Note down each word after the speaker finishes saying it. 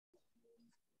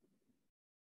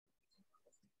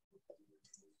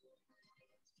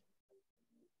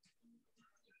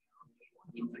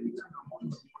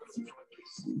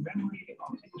Memory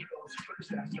of Israel's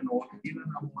first astronaut, Ilan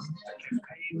Ramon,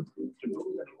 campaign to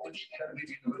move and launch Tel Aviv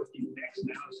University's next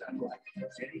nanosatellite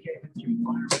dedicated to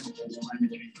environmental and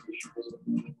climate change issues.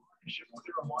 In partnership with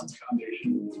the Ramon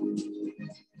Foundation.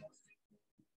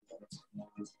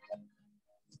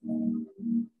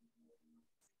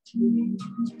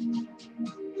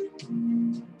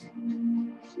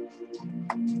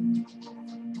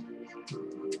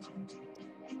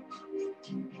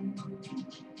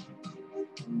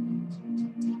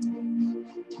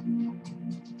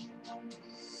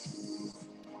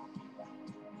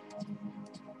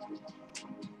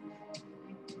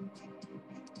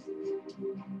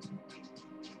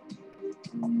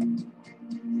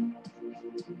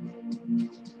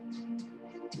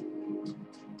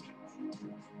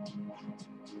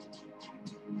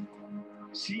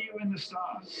 See you in the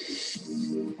stars.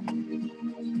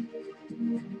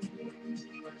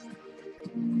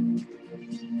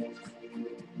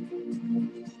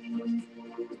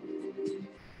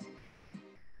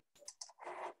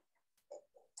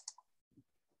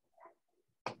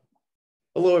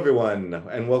 Hello, everyone,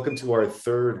 and welcome to our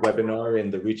third webinar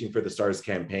in the Reaching for the Stars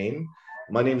campaign.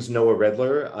 My name is Noah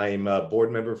Redler. I'm a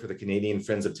board member for the Canadian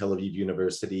Friends of Tel Aviv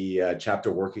University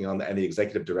chapter working on and the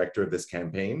executive director of this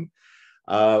campaign.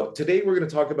 Today, we're going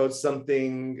to talk about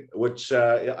something which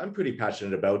I'm pretty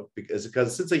passionate about because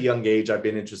since a young age, I've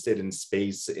been interested in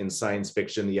space, in science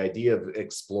fiction, the idea of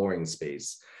exploring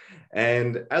space.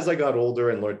 And as I got older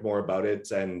and learned more about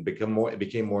it and became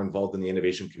more involved in the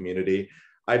innovation community,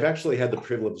 I've actually had the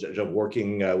privilege of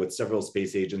working with several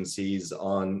space agencies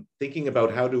on thinking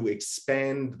about how to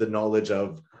expand the knowledge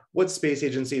of what space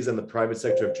agencies and the private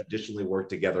sector have traditionally worked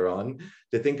together on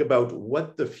to think about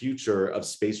what the future of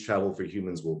space travel for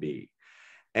humans will be.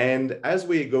 And as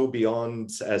we go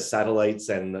beyond satellites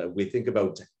and we think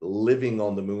about living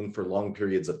on the moon for long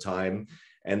periods of time,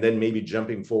 and then maybe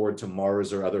jumping forward to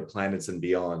Mars or other planets and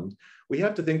beyond, we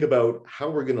have to think about how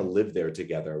we're going to live there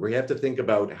together. We have to think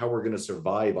about how we're going to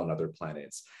survive on other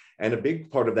planets. And a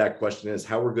big part of that question is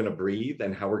how we're going to breathe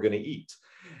and how we're going to eat.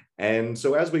 And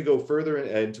so as we go further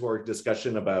into our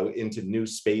discussion into new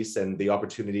space and the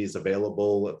opportunities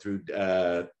available through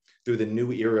the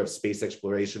new era of space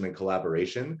exploration and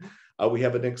collaboration, we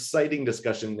have an exciting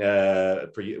discussion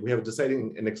for you. We have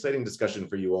an exciting discussion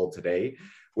for you all today,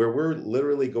 where we're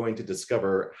literally going to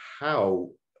discover how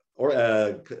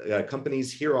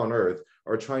companies here on Earth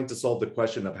are trying to solve the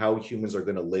question of how humans are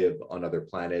going to live on other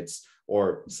planets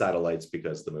or satellites,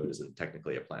 because the moon isn't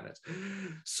technically a planet.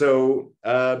 So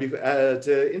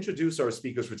to introduce our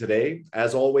speakers for today,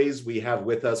 as always, we have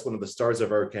with us one of the stars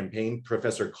of our campaign,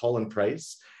 Professor Colin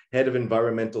Price, Head of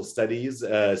Environmental Studies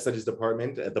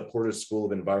Department at the Porter School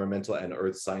of Environmental and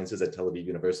Earth Sciences at Tel Aviv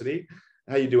University.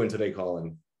 How are you doing today,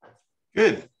 Colin?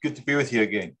 Good to be with you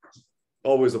again.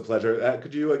 Always a pleasure.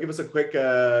 Could you give us a quick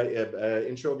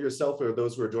intro of yourself for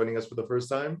those who are joining us for the first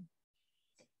time?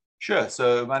 Sure.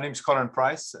 So my name is Colin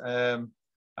Price. I'm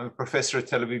a professor at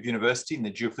Tel Aviv University in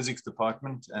the Geophysics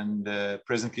Department and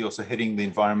presently also heading the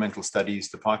Environmental Studies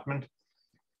Department.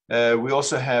 We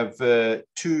also have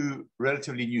two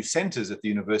relatively new centers at the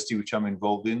university, which I'm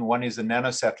involved in. One is a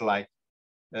nanosatellite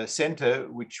center,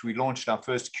 which we launched our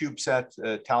first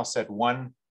CubeSat,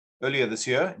 TauSat-1, earlier this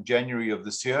year, January of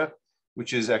this year,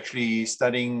 which is actually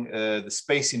studying the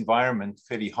space environment,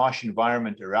 fairly harsh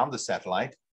environment around the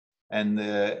satellite, and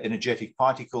the energetic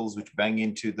particles which bang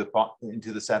into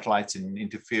the satellites and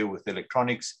interfere with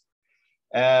electronics.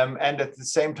 And at the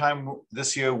same time,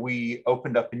 this year, we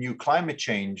opened up a new climate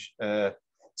change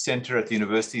center at the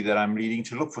university that I'm leading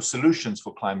to look for solutions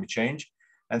for climate change.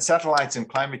 And satellites and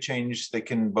climate change, they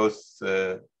can both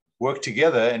work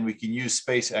together, and we can use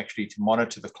space actually to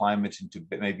monitor the climate and to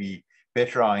maybe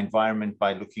better our environment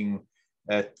by looking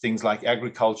at things like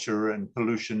agriculture and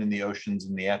pollution in the oceans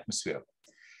and the atmosphere.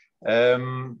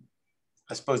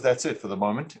 I suppose that's it for the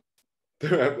moment.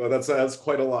 Well, that's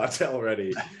quite a lot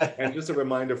already. And just a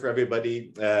reminder for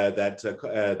everybody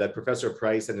that Professor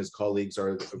Price and his colleagues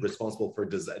are responsible for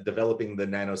developing the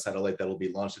nanosatellite that will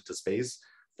be launched into space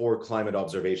for climate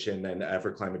observation and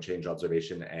for climate change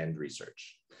observation and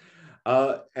research.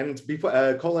 And before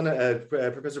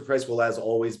Professor Price will, as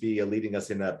always, be leading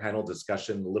us in a panel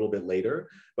discussion a little bit later.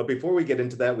 But before we get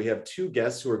into that, we have two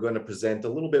guests who are going to present a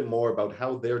little bit more about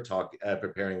how they're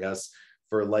preparing us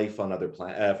for life on other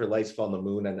for life on the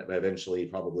moon and eventually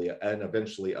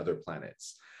other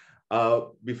planets.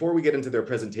 Before we get into their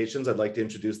presentations, I'd like to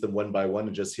introduce them one by one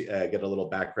and just get a little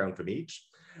background from each.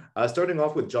 Starting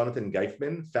off with Jonathan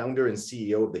Geifman, founder and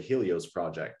CEO of the Helios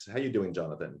Project. How are you doing,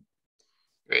 Jonathan?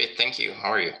 Great, thank you.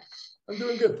 How are you? I'm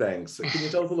doing good, thanks. Can you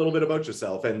tell us a little bit about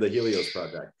yourself and the Helios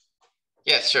Project?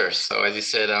 Yes, sure. So as you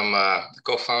said, I'm the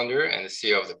co-founder and the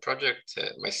CEO of the project.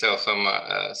 Myself,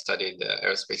 I'm studied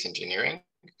aerospace engineering.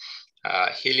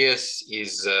 Helios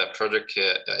is a project,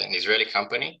 an Israeli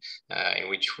company in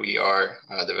which we are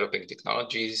developing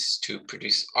technologies to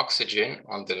produce oxygen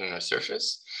on the lunar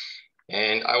surface.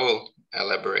 And I will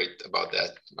elaborate about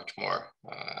that much more.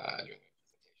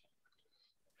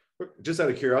 Just out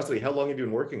of curiosity, how long have you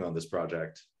been working on this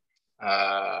project?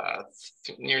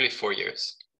 Nearly 4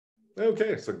 years.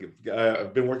 Okay, so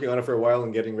I've been working on it for a while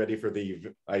and getting ready for the,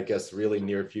 I guess, really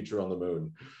near future on the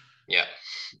moon. Yeah.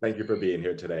 Thank you for being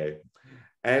here today.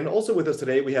 And also with us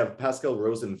today, we have Pascal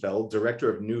Rosenfeld, Director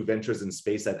of New Ventures in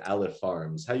Space at Aleph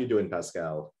Farms. How are you doing,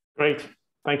 Pascal? Great,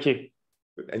 thank you.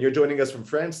 And you're joining us from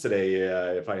France today,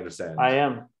 if I understand. I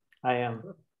am.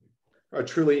 A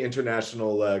truly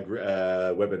international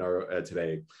webinar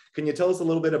today. Can you tell us a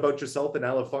little bit about yourself and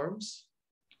Aleph Farms?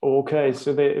 Okay,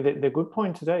 so the good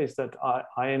point today is that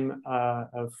I am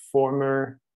a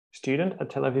former student at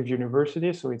Tel Aviv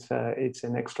University, so it's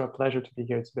an extra pleasure to be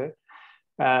here today.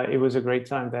 It was a great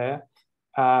time there.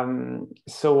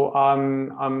 So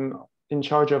I'm in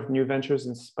charge of new ventures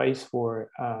in space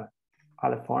for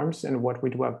Aleph Farms, and what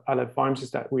we do at Aleph Farms is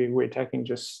that we're taking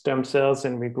just stem cells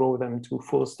and we grow them to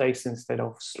full states instead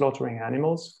of slaughtering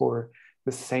animals for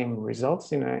the same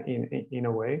results in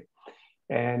a way.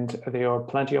 And there are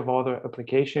plenty of other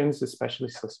applications, especially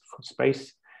for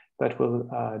space, that will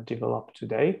develop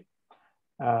today.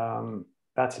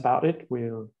 That's about it.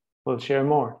 We'll share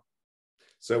more.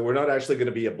 So we're not actually going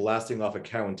to be blasting off a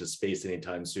cow into space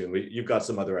anytime soon. You've got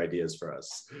some other ideas for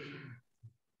us.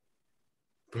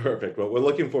 Perfect. Well, we're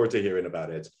looking forward to hearing about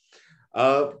it.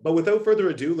 But without further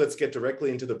ado, let's get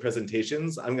directly into the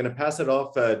presentations. I'm going to pass it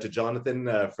off to Jonathan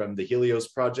from the Helios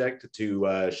Project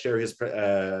to share his.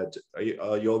 Are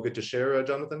you all good to share,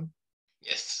 Jonathan?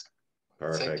 Yes.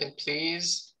 Perfect. Second,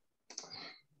 please.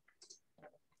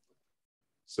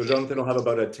 So Jonathan will have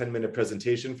about a 10-minute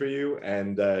presentation for you,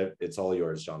 and it's all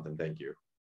yours, Jonathan. Thank you.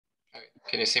 Okay.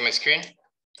 Can you see my screen?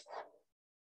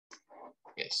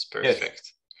 Yes, perfect.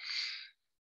 Yes.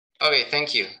 Okay,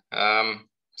 thank you.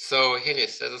 So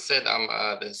Helios, as I said, I'm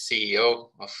the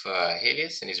CEO of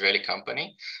Helios, an Israeli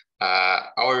company.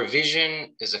 Our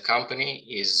vision as a company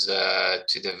is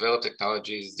to develop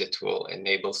technologies that will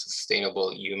enable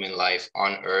sustainable human life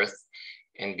on Earth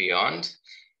and beyond.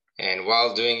 And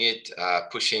while doing it,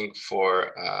 pushing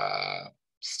for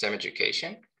STEM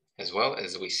education, as well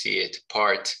as we see it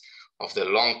part of the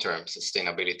long-term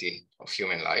sustainability of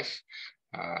human life,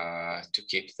 to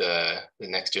keep the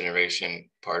next generation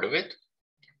part of it.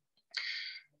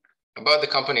 About the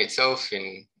company itself,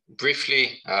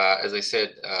 briefly, as I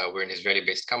said, we're an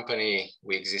Israeli-based company.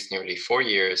 We exist nearly 4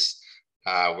 years.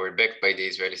 We're backed by the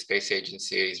Israeli Space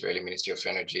Agency, Israeli Ministry of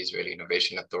Energy, Israeli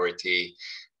Innovation Authority.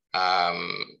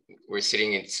 We're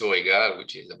sitting in Tzur Igal,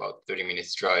 which is about 30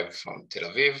 minutes drive from Tel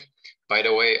Aviv. By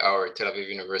the way, our Tel Aviv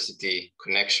University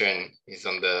connection is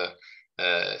on the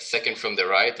second from the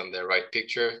right, on the right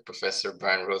picture, Professor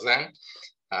Brian Rosen,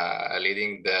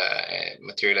 leading the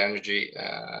material energy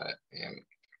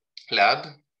lab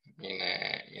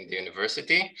in the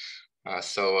university.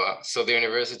 So the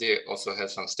university also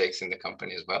has some stakes in the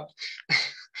company as well.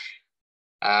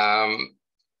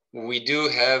 We do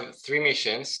have 3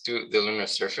 missions to the lunar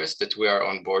surface that we are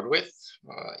on board with.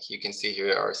 You can see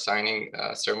here our signing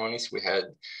ceremonies. We had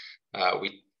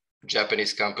with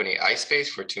Japanese company iSpace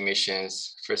for 2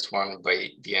 missions. First one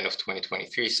by the end of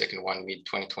 2023, second one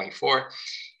mid-2024.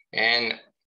 And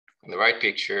on the right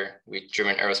picture with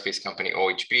German aerospace company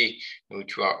OHB,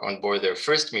 which are on board their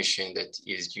first mission that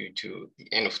is due to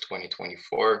the end of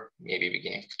 2024, maybe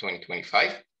beginning of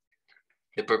 2025.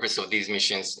 The purpose of these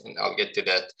missions, and I'll get to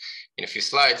that in a few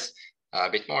slides, a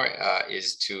bit more,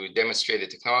 is to demonstrate the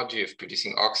technology of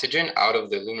producing oxygen out of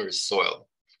the lunar soil.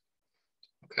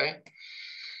 Okay,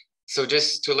 so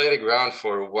just to lay the ground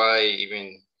for why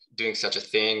even doing such a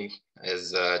thing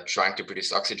as trying to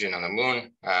produce oxygen on the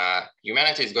moon,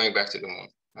 humanity is going back to the moon.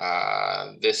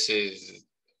 This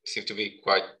seems to be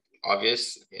quite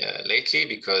obvious lately,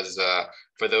 because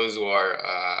for those who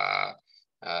are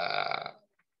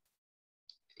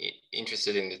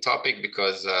interested in the topic,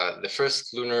 because the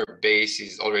first lunar base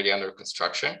is already under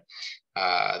construction.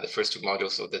 The first 2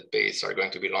 modules of that base are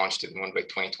going to be launched to the moon by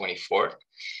 2024.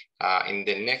 In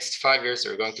the next 5 years,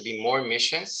 there are going to be more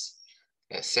missions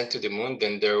sent to the moon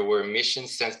than there were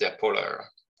missions since the Apollo era.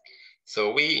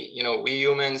 So we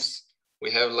humans,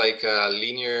 we have like a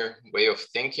linear way of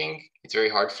thinking. It's very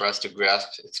hard for us to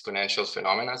grasp exponential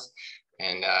phenomena.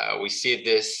 And we see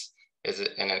this as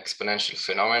an exponential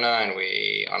phenomena. And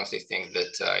we honestly think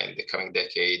that in the coming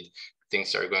decade,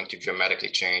 things are going to dramatically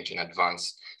change and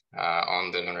advance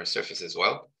on the lunar surface as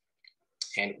well.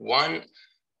 And one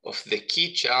of the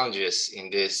key challenges in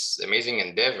this amazing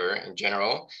endeavor in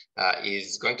general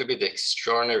is going to be the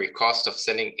extraordinary cost of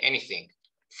sending anything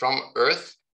from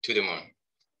Earth to the moon.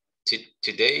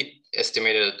 Today,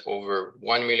 estimated at over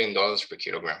 $1 million per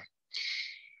kilogram.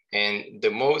 And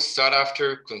the most sought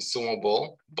after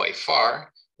consumable by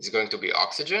far is going to be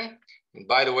oxygen. And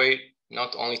by the way,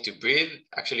 not only to breathe,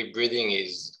 actually breathing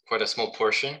is quite a small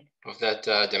portion of that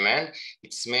demand.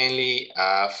 It's mainly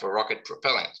for rocket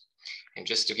propellant. And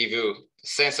just to give you a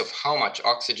sense of how much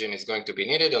oxygen is going to be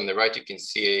needed, on the right, you can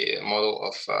see a model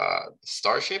of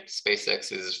Starship,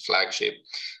 SpaceX's flagship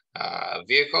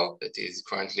vehicle that is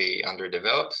currently under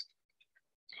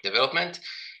development.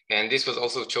 And this was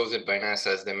also chosen by NASA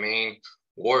as the main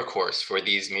workhorse for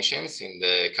these missions in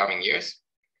the coming years.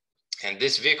 And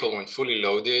this vehicle, when fully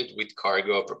loaded with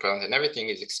cargo, propellant, and everything,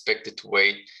 is expected to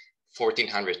weigh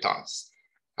 1,400 tons.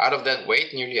 Out of that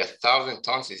weight, nearly 1,000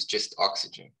 tons is just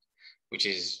oxygen, which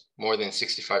is more than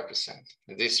 65%.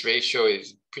 And this ratio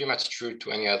is pretty much true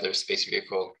to any other space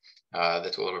vehicle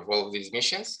that will revolve these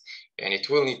missions. And it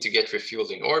will need to get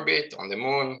refueled in orbit, on the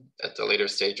moon, at a later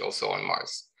stage also on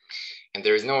Mars. And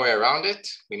there is no way around it.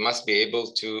 We must be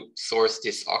able to source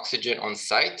this oxygen on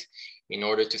site in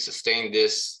order to sustain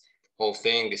this whole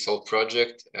thing, this whole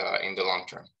project in the long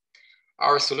term.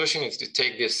 Our solution is to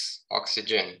take this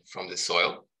oxygen from the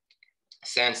soil.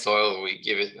 Sand soil, we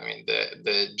give it, I mean,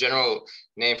 the general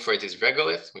name for it is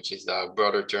regolith, which is a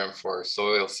broader term for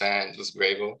soil, sand, loose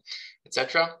gravel,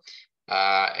 etc.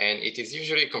 And it is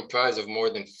usually comprised of more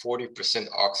than 40%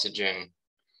 oxygen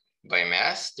by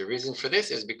mass. The reason for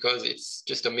this is because it's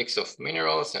just a mix of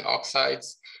minerals and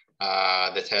oxides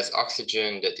that has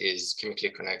oxygen that is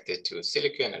chemically connected to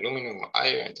silicon, aluminum,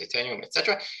 iron, titanium,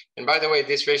 etc. And by the way,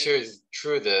 this ratio is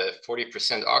true. The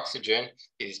 40% oxygen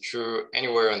is true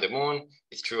anywhere on the moon.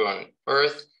 It's true on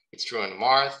Earth. It's true on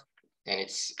Mars. And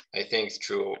it's, I think it's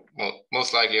true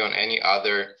most likely on any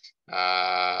other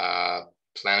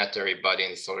planetary body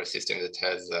in the solar system that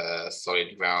has a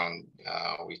solid ground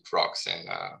with rocks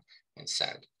and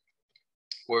sand.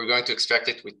 We're going to extract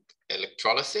it with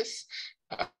electrolysis,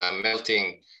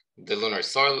 melting the lunar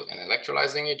soil and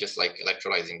electrolyzing it, just like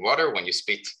electrolyzing water. When you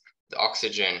split the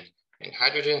oxygen and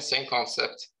hydrogen, same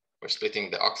concept. We're splitting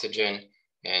the oxygen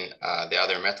and the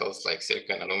other metals like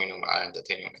silicon, aluminum, iron,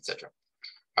 titanium, etc.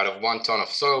 Out of 1 ton of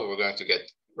soil, we're going to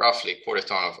get roughly 1/4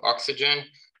 ton of oxygen,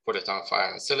 1/4 ton of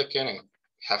iron and silicon, and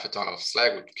 1/2 ton of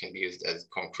slag, which can be used as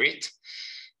concrete.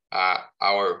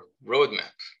 Our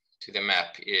roadmap to the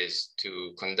map is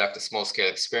to conduct a small-scale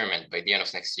experiment by the end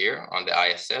of next year on the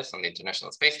ISS, on the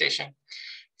International Space Station.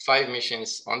 5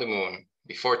 missions on the moon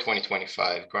before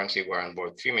 2025. Currently, we're on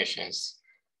board 3 missions,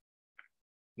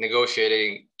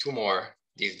 negotiating 2 more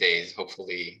these days.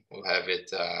 Hopefully, we'll have it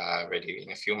ready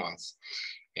in a few months.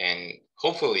 And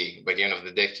hopefully, by the end of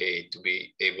the decade, to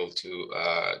be able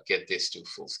to get this to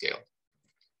full scale.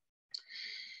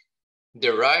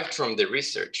 Derived from the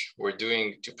research we're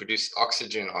doing to produce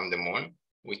oxygen on the moon,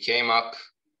 we came up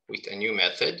with a new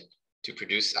method to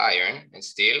produce iron and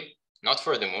steel, not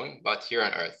for the moon, but here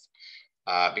on Earth.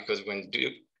 Because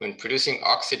when producing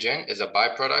oxygen as a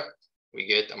byproduct, we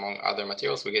get, among other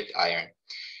materials, we get iron.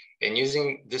 And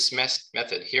using this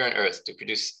method here on Earth to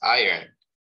produce iron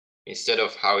instead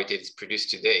of how it is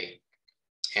produced today,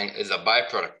 and as a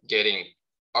byproduct getting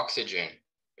oxygen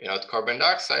without carbon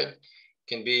dioxide,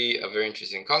 can be a very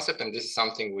interesting concept. And this is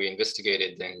something we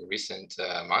investigated in recent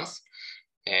months.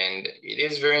 And it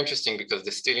is very interesting because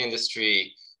the steel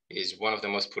industry is one of the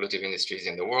most pollutive industries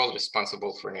in the world,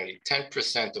 responsible for nearly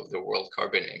 10% of the world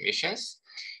carbon emissions.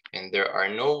 And there are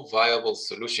no viable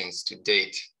solutions to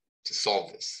date to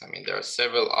solve this. I mean, there are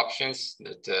several options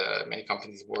that many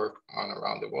companies work on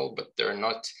around the world, but they're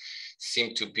not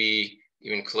seem to be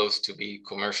even close to be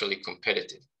commercially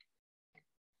competitive.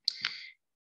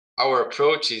 Our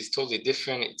approach is totally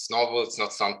different. It's novel. It's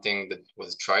not something that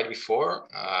was tried before.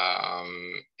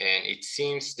 And it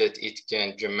seems that it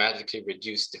can dramatically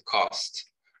reduce the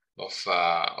cost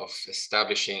of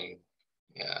establishing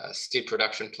a steel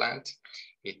production plant.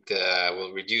 It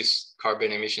will reduce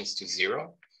carbon emissions to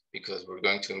 0 because we're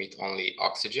going to emit only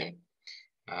oxygen.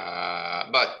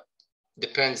 But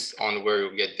depends on where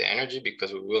we get the energy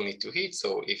because we will need to heat.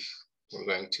 So if we're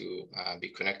going to be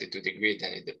connected to the grid,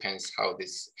 and it depends how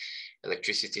this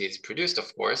electricity is produced,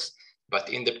 of course. But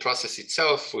in the process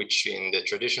itself, which in the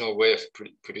traditional way of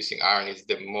producing iron is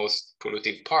the most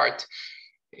pollutive part,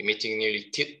 emitting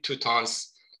nearly 2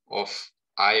 tons of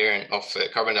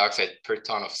carbon dioxide per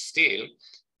ton of steel,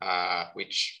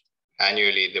 which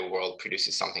annually the world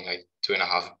produces something like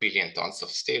 2.5 billion tons of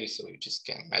steel. So you just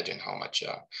can imagine how much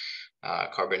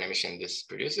carbon emission this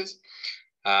produces.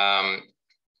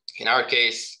 In our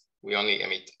case, we only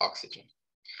emit oxygen.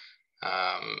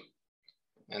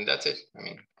 And that's it. I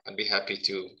mean, I'd be happy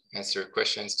to answer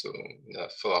questions to the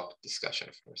follow-up discussion,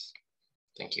 of course.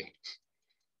 Thank you.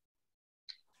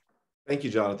 Thank you,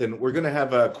 Jonathan. We're going to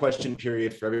have a question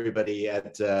period for everybody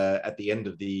at the end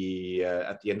of the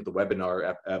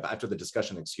webinar after the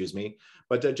discussion. Excuse me,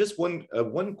 but just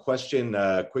one question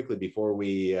quickly before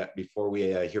we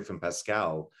hear from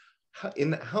Pascal.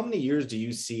 In how many years do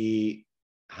you see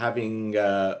having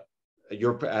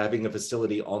having a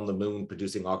facility on the moon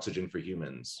producing oxygen for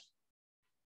humans?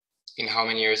 In how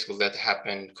many years will that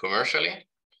happen commercially?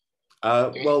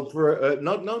 Well, for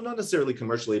not necessarily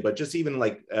commercially, but just even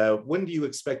like when do you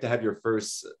expect to have your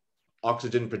first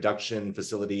oxygen production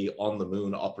facility on the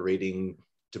moon operating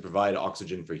to provide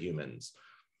oxygen for humans?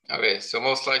 Okay, so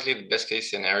most likely the best case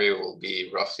scenario will be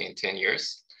roughly in 10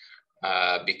 years,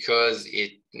 because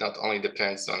it not only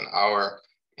depends on our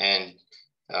end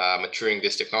maturing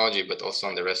this technology, but also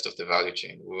on the rest of the value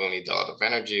chain. We will need a lot of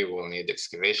energy, we'll need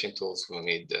excavation tools, we'll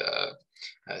need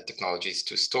technologies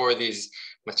to store these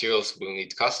materials, we'll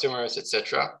need customers,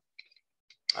 etc.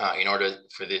 In order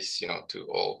for this,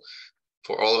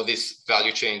 for all of this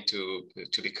value chain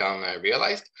to become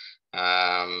realized.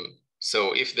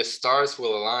 So if the stars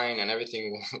will align and everything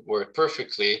will work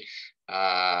perfectly,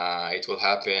 it will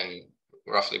happen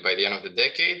roughly by the end of the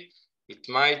decade. It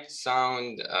might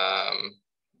sound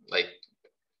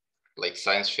like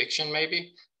science fiction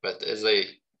maybe, but as I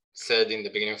said in the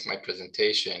beginning of my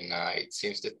presentation, it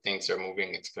seems that things are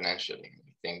moving exponentially.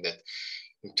 I think that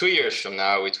in 2 years from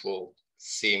now, it will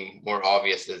seem more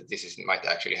obvious that this might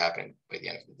actually happen by the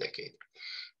end of the decade.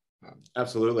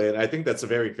 Absolutely, and I think that's a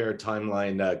very fair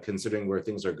timeline considering where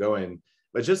things are going.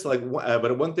 But just like,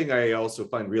 but one thing I also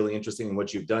find really interesting in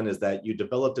what you've done is that you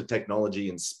developed a technology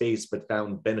in space, but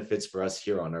found benefits for us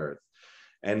here on Earth.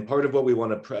 And part of what we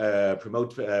want to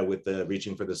promote with the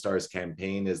Reaching for the Stars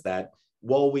campaign is that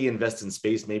while we invest in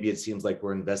space, maybe it seems like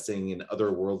we're investing in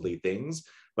otherworldly things,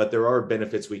 but there are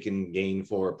benefits we can gain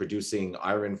for producing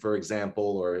iron, for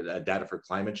example, or data for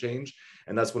climate change.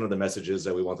 And that's one of the messages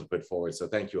that we want to put forward. So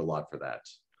thank you a lot for that.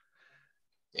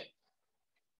 Yeah.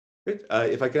 Great.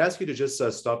 If I could ask you to just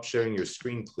stop sharing your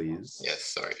screen, please. Yes,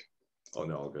 sorry. Oh,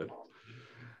 no, all good.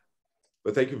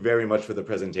 Well, thank you very much for the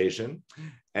presentation.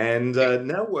 And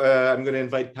now I'm going to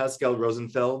invite Pascal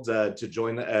Rosenfeld to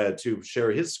join, to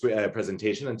share his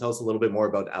presentation and tell us a little bit more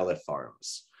about Aleph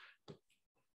Farms.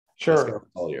 Sure. Pascal,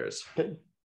 all yours.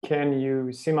 Can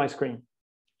you see my screen?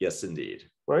 Yes, indeed.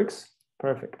 Works?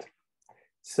 Perfect.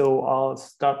 So I'll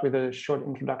start with a short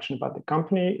introduction about the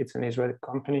company. It's an Israeli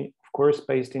company, of course,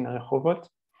 based in Rehovot.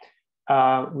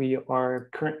 We are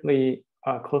currently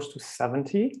close to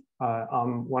 70.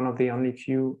 I'm one of the only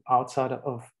few outside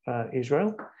of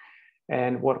Israel.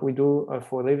 And what we do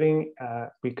for a living,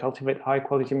 we cultivate high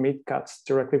quality meat cuts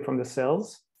directly from the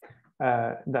cells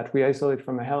that we isolate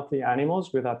from healthy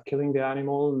animals without killing the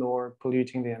animal nor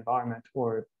polluting the environment,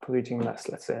 or polluting less,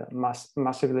 let's say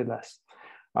massively less.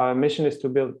 Our mission is to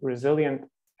build resilient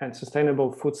and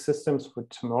sustainable food systems for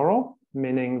tomorrow,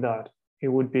 meaning that it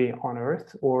would be on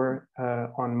Earth or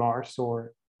on Mars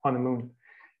or on the moon.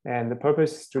 And the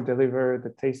purpose is to deliver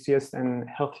the tastiest and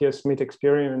healthiest meat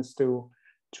experience to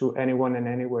anyone and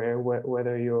anywhere,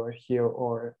 whether you're here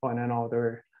or on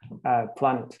another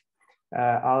planet.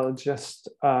 I'll just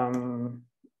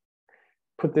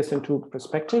put this into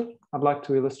perspective. I'd like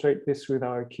to illustrate this with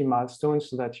our key milestones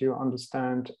so that you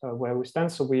understand where we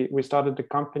stand. So we started the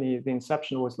company, the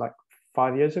inception was like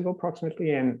 5 years ago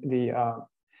approximately, and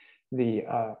the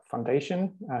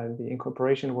foundation, the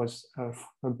incorporation was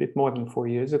a bit more than 4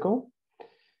 years ago.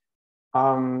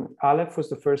 Aleph was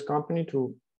the first company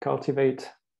to cultivate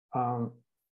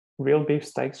real beef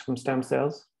steaks from stem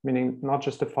cells, meaning not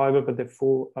just the fiber, but the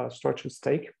full structured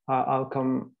steak.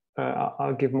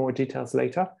 I'll give more details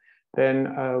later. Then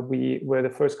we were the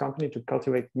first company to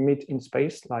cultivate meat in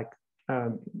space, like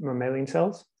mammalian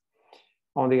cells,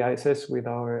 on the ISS with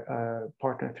our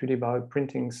partner 3D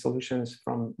Bioprinting Solutions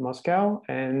from Moscow.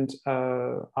 And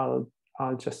I'll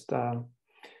just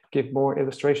give more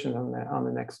illustration on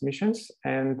the next missions.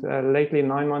 And lately,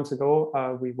 9 months ago,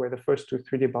 we were the first to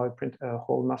 3D bioprint a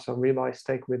whole muscle ribeye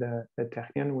steak with a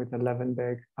Technion, with the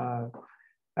Levenberg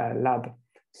lab.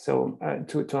 So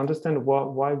to understand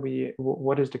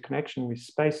what is the connection with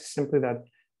space, simply that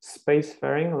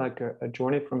spacefaring, like a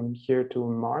journey from here to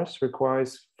Mars,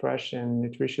 requires fresh and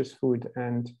nutritious food,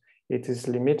 and it is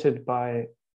limited by,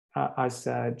 as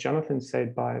Jonathan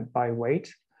said, by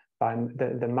weight, by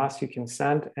the mass you can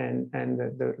send, and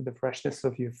the freshness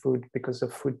of your food because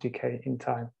of food decay in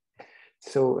time.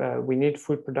 So we need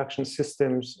food production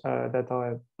systems that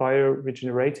are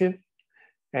bioregenerative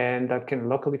and that can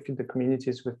locally feed the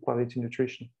communities with quality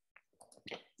nutrition.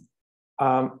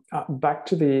 Back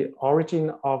to the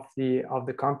origin of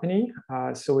the company.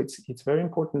 So it's very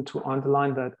important to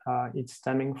underline that it's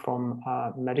stemming from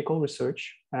medical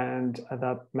research, and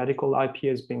that medical IP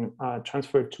has been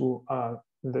transferred to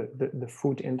the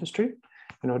food industry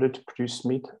in order to produce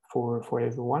meat for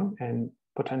everyone, and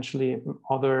potentially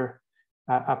other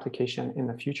application in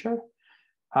the future.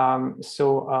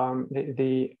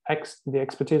 The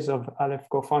expertise of Aleph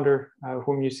co-founder,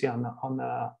 whom you see on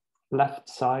the left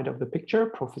side of the picture,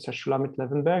 Professor Shulamit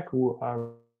Levenberg, who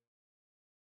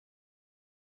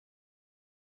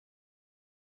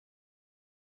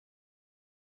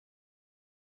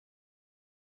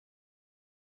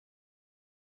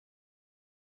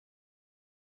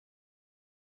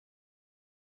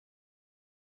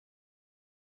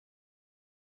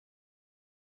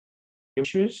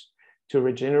issues to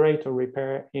regenerate or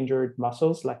repair injured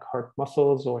muscles like heart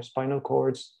muscles or spinal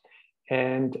cords.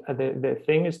 And the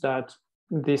thing is that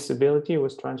this ability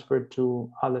was transferred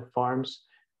to Aleph farms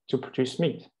to produce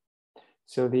meat.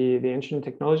 So the ancient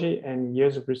technology and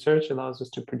years of research allows us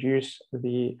to produce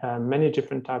the many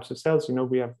different types of cells. You know,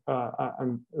 we have,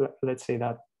 let's say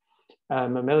that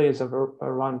mammalians have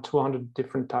around 200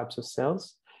 different types of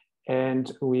cells.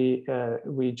 And we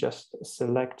just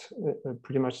select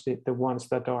pretty much the ones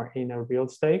that are in a real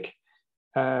steak,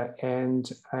 and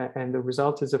the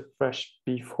result is a fresh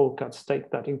beef whole cut steak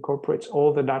that incorporates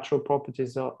all the natural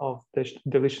properties of the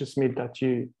delicious meat that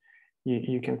you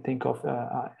can think of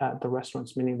at the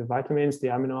restaurants, meaning the vitamins, the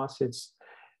amino acids,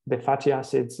 the fatty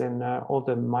acids, and all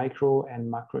the micro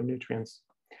and macronutrients.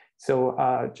 So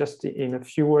just in a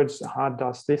few words, how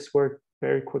does this work?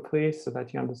 Very quickly, so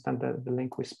that you understand the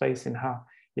link with space and how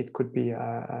it could be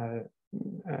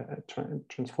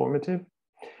transformative.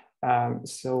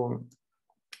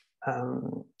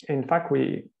 In fact,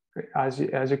 as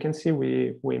you can see,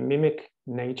 we mimic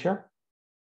nature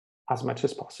as much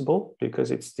as possible,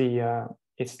 because it's the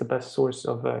best source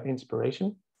of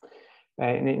inspiration.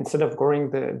 And instead of growing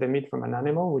the meat from an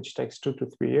animal, which takes 2 to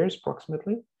 3 years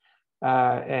approximately,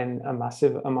 and a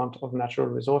massive amount of natural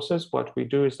resources, what we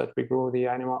do is that we grow the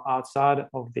animal outside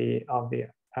of we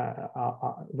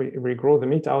grow the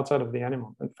meat outside of the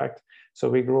animal, in fact. So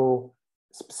we grow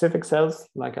specific cells,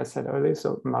 like I said earlier,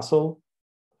 so muscle,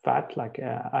 fat, like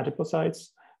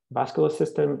adipocytes, vascular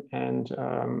system, and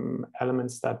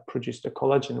elements that produce the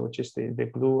collagen, which is the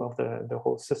glue of the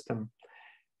whole system.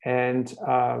 And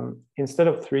instead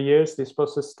of 3 years, this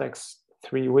process takes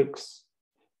 3 weeks,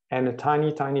 and a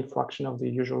tiny fraction of the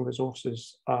usual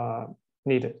resources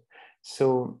needed.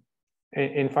 So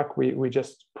in fact, we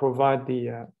just provide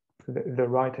the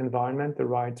right environment, the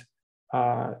right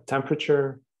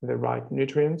temperature, the right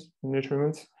nutrients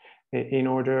in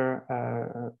order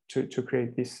to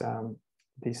create this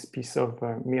piece of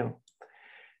meal.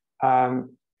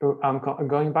 I'm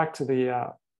going back to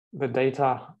the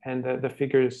data and the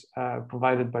figures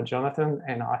provided by Jonathan,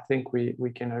 and I think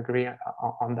we can agree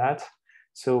on that.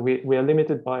 So we are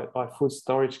limited by food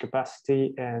storage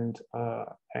capacity and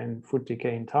food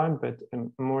decay in time, but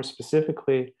more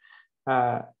specifically,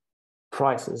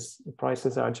 prices.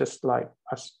 Prices are just like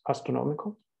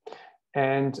astronomical.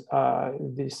 And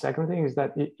the second thing is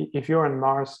that if you're on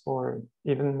Mars, or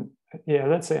even,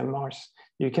 let's say on Mars,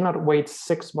 you cannot wait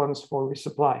 6 months for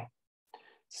resupply.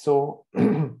 So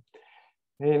in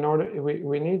order,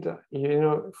 we need,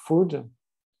 food.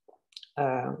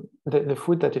 The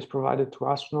food that is provided to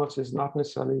astronauts is not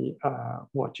necessarily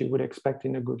what you would expect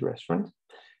in a good restaurant.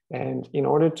 And in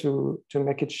order to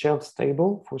make it shelf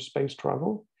stable for space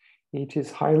travel, it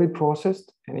is highly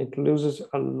processed, and it loses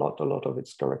a lot of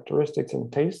its characteristics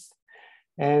and taste.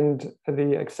 And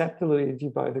the acceptability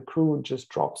by the crew just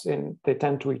drops in. They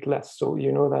tend to eat less. So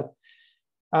you know that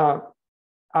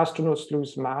astronauts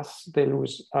lose mass, they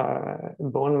lose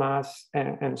bone mass,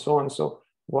 and so on. So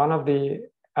one of the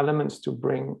elements to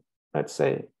bring, let's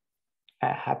say,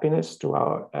 happiness to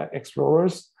our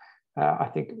explorers, I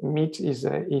think meat is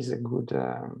a good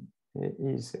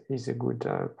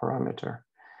parameter.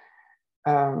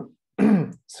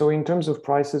 So in terms of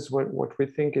prices, what we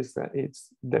think is that it's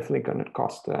definitely going to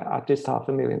cost at least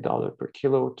 $500,000 per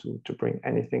kilo to bring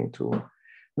anything to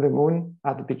the moon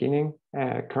at the beginning.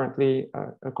 Currently,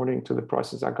 according to the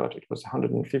prices I got, it was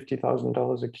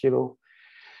 $150,000 a kilo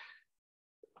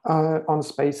on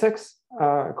SpaceX,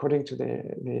 according to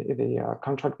the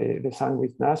contract they signed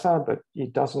with NASA. But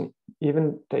it doesn't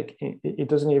even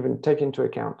take into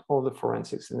account all the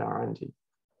forensics in R&D.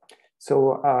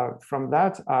 So from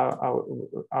that,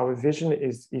 our vision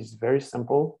is very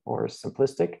simple or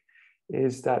simplistic.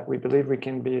 Is that we believe we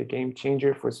can be a game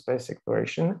changer for space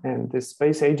exploration, and the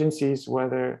space agencies,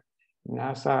 whether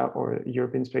NASA or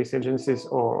European Space Agencies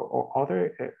or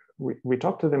other, we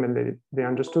talked to them and they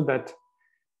understood that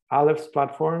Aleph's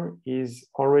platform is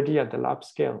already at the lab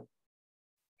scale.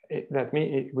 That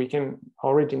means we can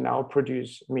already now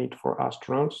produce meat for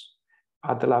astronauts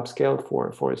at the lab scale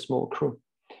for a small crew.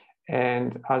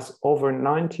 And as over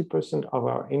 90% of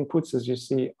our inputs, as you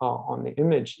see on the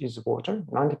image, is water,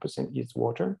 90% is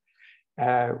water,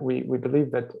 we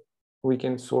believe that we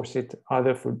can source it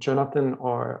either for Jonathan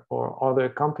or other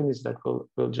companies that will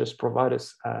just provide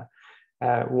us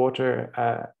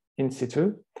water in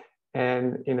situ.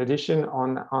 And in addition,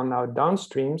 on our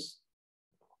downstreams,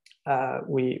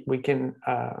 we can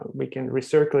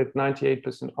recirculate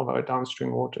 98% of our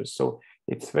downstream waters. So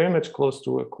it's very much close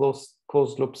to a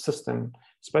closed loop system,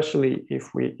 especially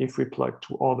if we plug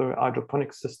to other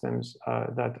hydroponic systems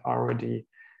that are already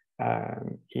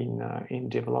in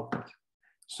development.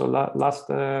 So last,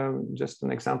 just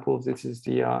an example, this is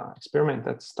the experiment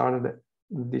that started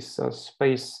this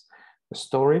space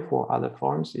story for Aleph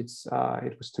Farms. It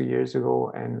was 2 years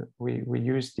ago, and we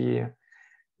used the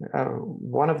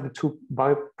one of the two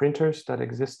bioprinters that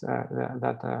exist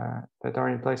that are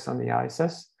in place on the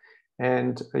ISS.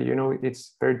 And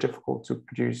it's very difficult to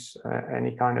produce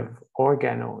any kind of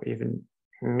organ or even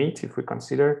meat if we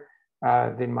consider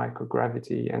the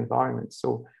microgravity environment.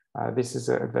 So this is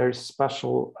a very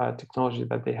special technology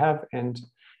that they have. And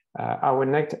our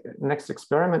next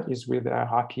experiment is with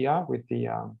Rakia, with the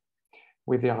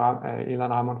Ilan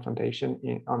Ramon Foundation.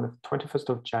 On the 21st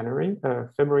of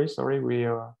February, sorry, we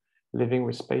are living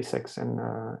with SpaceX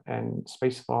and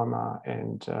Space Pharma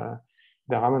and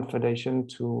the Ramon Foundation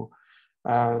to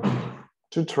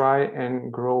try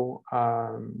and grow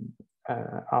our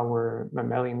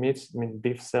mammalian meats,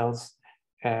 beef cells,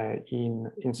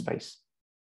 in space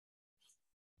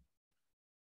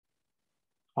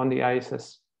on the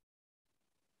ISS.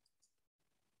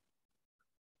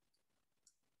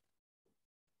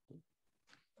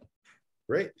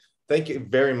 Great. Thank you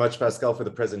very much, Pascal, for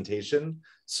the presentation.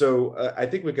 So I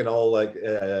think we can all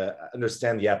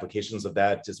understand the applications of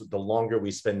that. Just the longer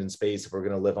we spend in space, if we're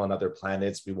going to live on other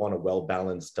planets, we want a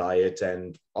well-balanced diet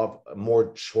and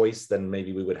more choice than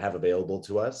maybe we would have available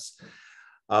to us.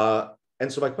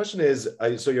 And so my question is,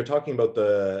 so you're talking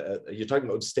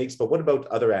about steaks, but what about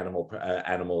other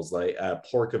animals like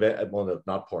pork? Well, no,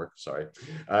 not pork. Sorry,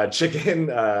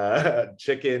 chicken or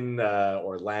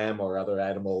lamb or other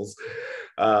animals.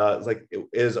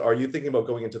 Are you thinking about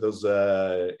going into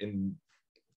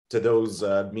those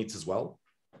meats as well?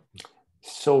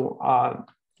 So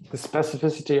the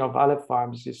specificity of Aleph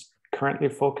Farms is currently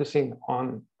focusing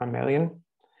on mammalian.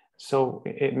 So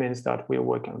it means that we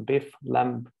work on beef,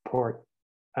 lamb, pork.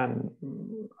 And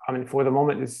I mean, for the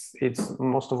moment, it's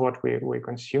most of what we're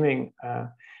consuming.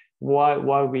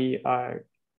 While we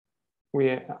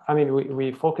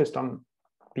focused on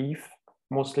beef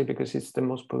mostly because it's the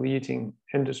most polluting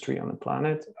industry on the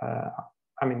planet.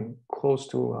 I mean, close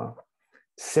to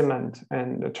cement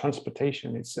and the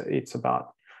transportation. It's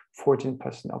about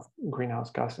 14% of greenhouse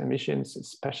gas emissions,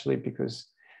 especially because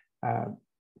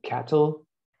cattle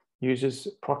uses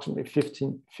approximately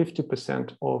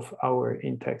 50% of our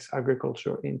intakes,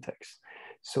 agricultural intakes.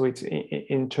 So it's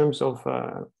in terms of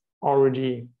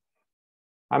already,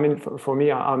 I mean, for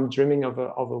me, I'm dreaming of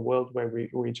a world where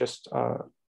we just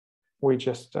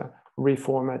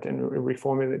reformat and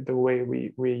reformulate the way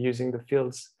we're using the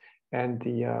fields and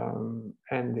the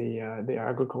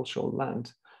agricultural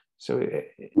land. So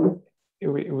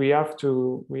we have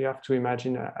to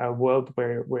imagine a world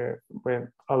where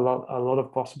a lot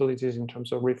of possibilities in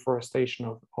terms of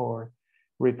reforestation or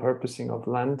repurposing of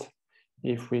land,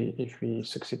 if we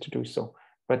succeed to do so.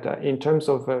 But in terms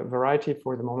of variety,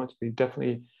 for the moment, we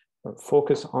definitely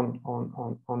focus on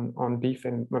beef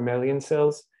and mammalian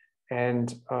cells,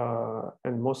 and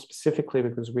more specifically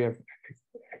because we have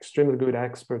extremely good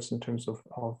experts in terms of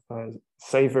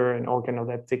savor and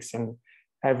organoleptics and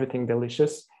everything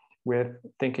delicious. We're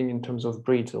thinking in terms of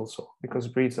breeds also, because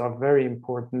breeds are very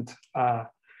important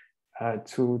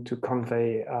to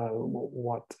convey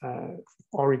what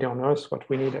already on Earth, what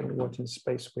we need, and what in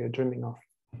space we are dreaming of.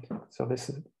 So this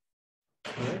is.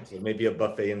 All right, so maybe a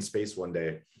buffet in space one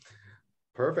day.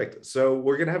 Perfect. So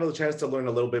we're going to have a chance to learn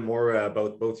a little bit more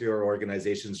about both your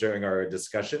organizations during our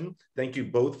discussion. Thank you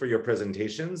both for your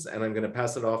presentations, and I'm going to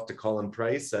pass it off to Colin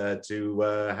Price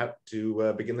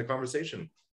to begin the conversation.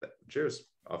 Cheers.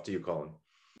 Off to you, Colin.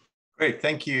 Great.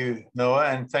 Thank you, Noah,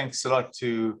 and thanks a lot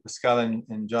to Pascal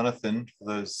and Jonathan for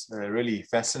those really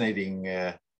fascinating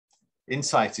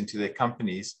insights into their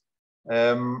companies.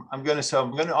 I'm going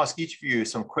to ask each of you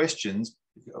some questions.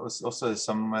 Also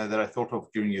some that I thought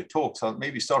of during your talk. So I'll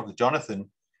maybe start with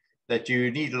Jonathan, that you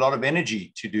need a lot of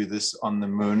energy to do this on the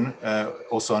moon,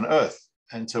 also on Earth.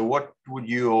 And so what would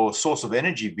your source of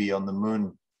energy be on the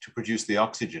moon to produce the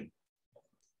oxygen?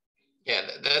 Yeah,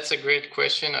 that's a great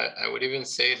question. I would even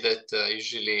say that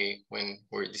usually when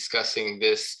we're discussing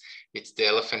this, it's the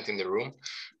elephant in the room,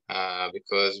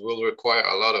 because we'll require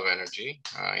a lot of energy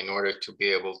in order to be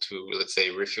able to, let's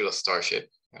say, refuel a Starship.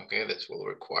 Okay, that will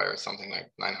require something like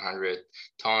 900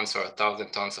 tons or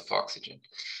 1,000 tons of oxygen.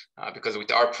 Because with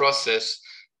our process,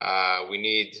 we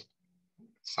need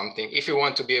something, if you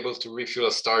want to be able to refuel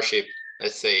a Starship,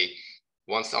 let's say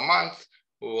once a month,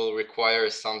 we will require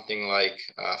something like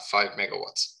 5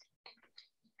 megawatts.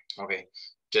 Okay,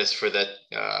 just for that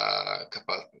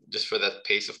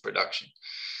pace of production.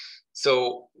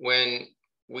 So when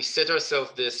we set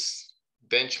ourselves this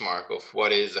benchmark of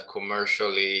what is a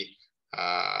commercially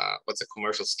what's a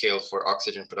commercial scale for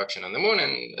oxygen production on the moon,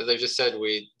 and as I just said,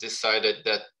 we decided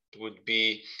that would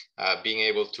be being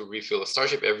able to refuel a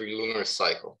Starship every lunar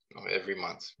cycle, every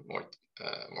month, more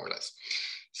or less.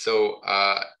 So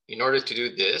in order to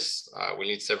do this, we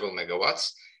need several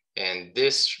megawatts, and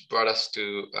this brought us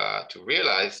to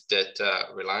realize that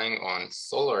relying on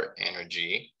solar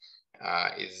energy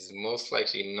is most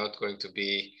likely not going to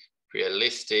be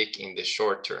realistic in the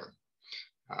short term.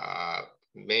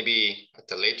 Maybe at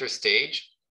a later stage,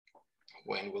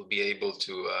 when we'll be able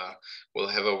to, we'll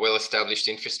have a well-established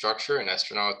infrastructure, an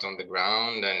astronaut on the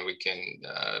ground, and we can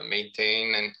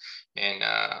maintain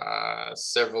and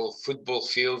several football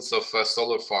fields of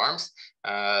solar farms,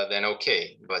 then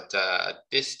okay. But at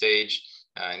this stage,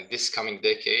 in this coming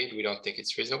decade, we don't think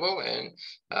it's reasonable. And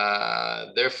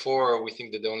therefore, we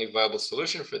think that the only viable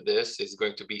solution for this is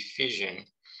going to be fission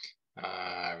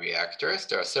reactors.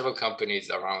 There are several companies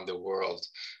around the world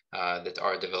that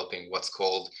are developing what's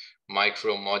called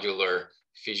micro-modular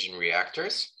fission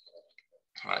reactors.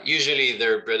 Usually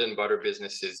their bread and butter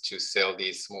business is to sell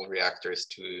these small reactors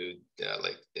to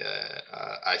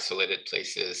isolated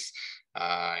places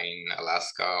in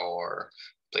Alaska or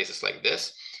places like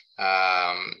this.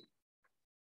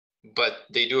 But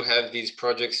they do have these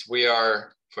projects. We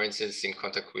are, for instance, in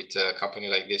contact with a company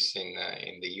like this in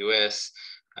the US.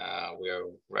 We are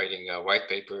writing a white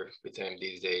paper with them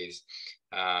these days.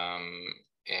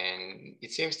 And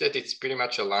it seems that it's pretty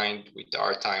much aligned with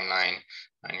our timeline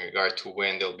in regard to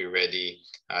when they'll be ready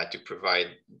to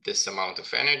provide this amount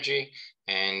of energy.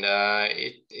 And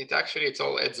it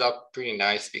all adds up pretty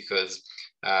nice, because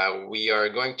we are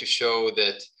going to show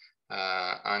that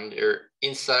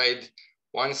inside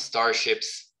one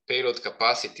Starship's payload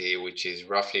capacity, which is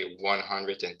roughly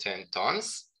 110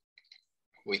 tons,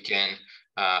 we can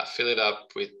fill it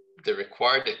up with the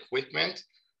required equipment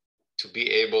to be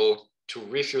able to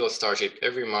refuel a Starship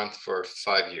every month for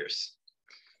 5 years.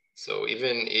 So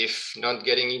even if not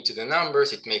getting into the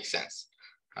numbers, it makes sense.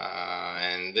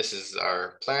 And this is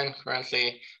our plan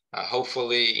currently.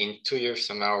 Hopefully in 2 years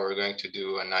from now, we're going to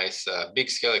do a nice big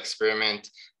scale experiment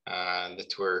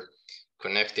that we're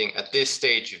connecting at this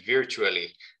stage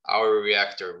virtually our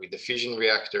reactor with the fission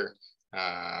reactor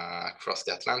across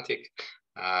the Atlantic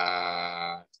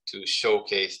to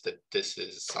showcase that this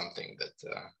is something that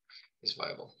is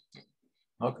viable.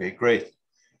 Okay, great.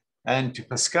 And to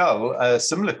Pascal, a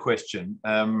similar question.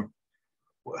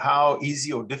 How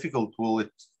easy or difficult will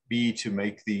it be to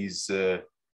make these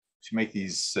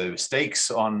stakes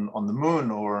on the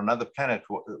moon or another planet?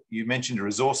 You mentioned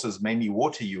resources, mainly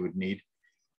water you would need,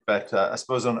 but I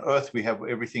suppose on Earth we have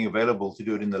everything available to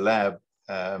do it in the lab.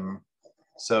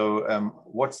 So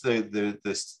what's the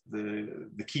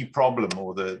key problem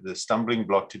or the stumbling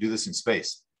block to do this in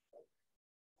space?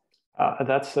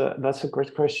 That's a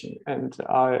great question, and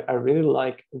I really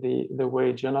like the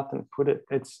way Jonathan put it.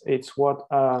 It's what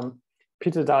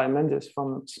Peter Diamandis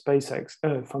from SpaceX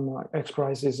from X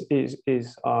Prize is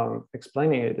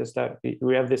explaining it, is that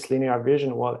we have this linear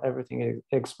vision while everything is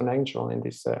exponential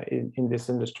in this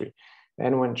industry.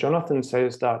 And when Jonathan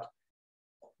says that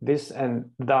this and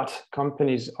that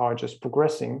companies are just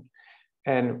progressing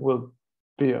and will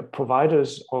be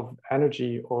providers of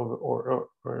energy or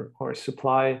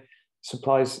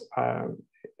supplies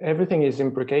everything is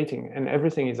imbricating and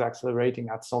everything is accelerating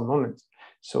at some moment.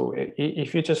 So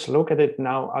if you just look at it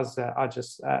now as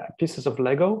just pieces of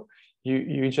Lego,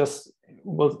 you just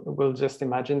will just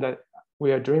imagine that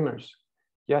we are dreamers.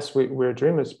 Yes, we're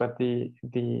dreamers, but the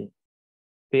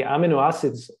amino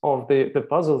acids of the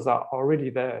puzzles are already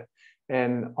there.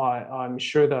 And I'm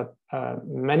sure that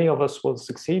many of us will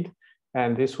succeed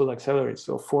and this will accelerate.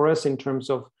 So for us, in terms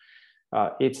of,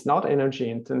 it's not energy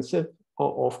intensive.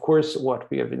 Of course, what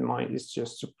we have in mind is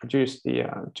just to produce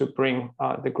to bring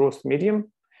the growth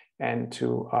medium and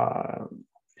to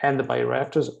and the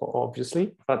bioreactors,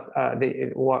 obviously. But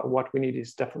what we need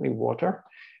is definitely water,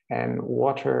 and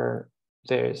water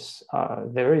there is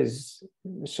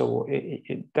so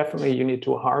it definitely you need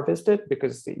to harvest it,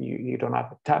 because you don't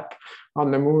have a tap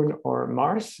on the moon or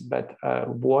Mars. But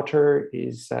water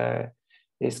is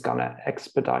gonna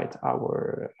expedite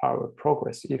our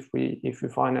progress if we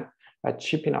find a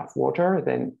cheap enough water.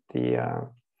 Then the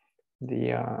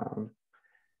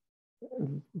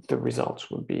results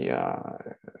will be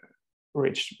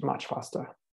reached much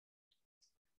faster.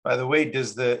 By the way,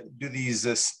 do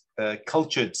these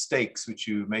cultured steaks, which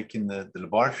you make in the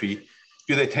laboratory,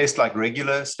 do they taste like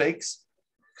regular steaks?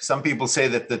 Some people say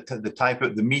that the type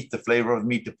of the meat, the flavor of the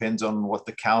meat depends on what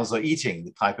the cows are eating,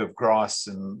 the type of grass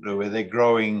and where they're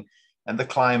growing and the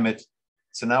climate.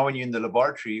 So now when you're in the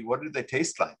laboratory, what do they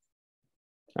taste like?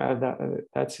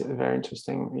 That's very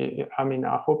interesting. I mean,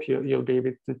 I hope you'll be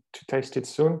able to taste it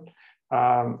soon.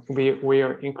 We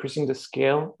are increasing the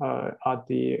scale at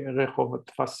the Rehovot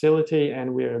facility,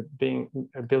 and we're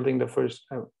building the first.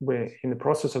 We're in the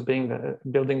process of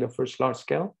building the first large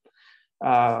scale.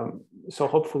 So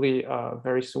hopefully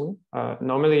very soon.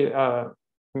 Normally,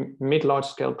 mid-large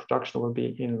scale production will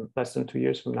be in less than 2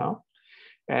 years from now.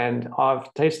 And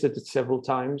I've tasted it several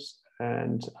times,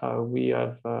 and we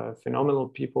have phenomenal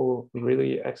people,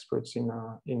 really experts in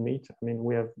meat. I mean,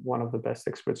 we have one of the best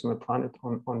experts on the planet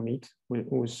on meat,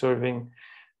 who's serving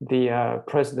the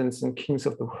presidents and kings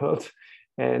of the world.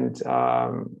 And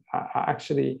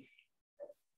actually,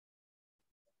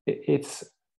 it's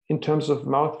in terms of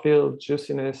mouthfeel,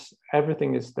 juiciness,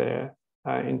 everything is there.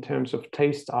 In terms of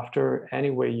taste, after any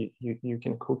way you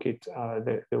can cook it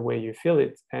the way you feel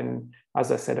it. And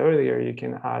as I said earlier, you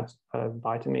can add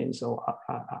vitamins or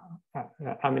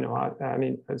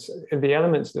the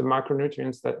elements, the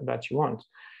macronutrients that you want.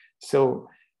 So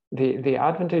the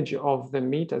advantage of the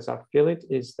meat, as I feel it,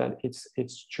 is that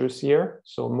it's juicier,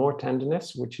 so more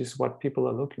tenderness, which is what people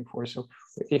are looking for. So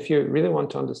if you really want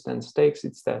to understand steaks,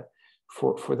 it's that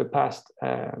for the past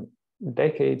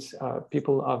decades,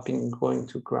 people have been going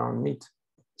to ground meat.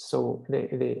 So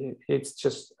it's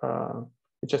just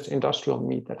industrial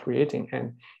meat that we're eating,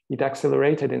 and it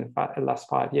accelerated in the last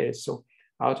 5 years. So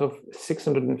out of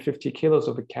 650 kilos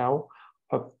of a cow,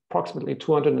 approximately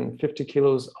 250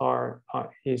 kilos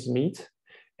is meat,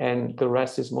 and the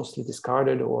rest is mostly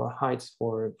discarded or hides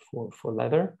for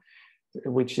leather,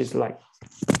 which is like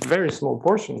a very small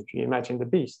portion if you imagine the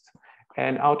beast.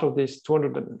 And out of these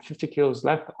 250 kilos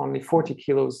left, only 40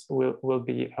 kilos will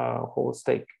be a whole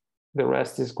steak. The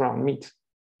rest is ground meat.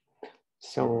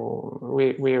 So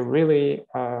we're really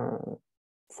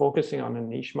focusing on a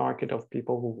niche market of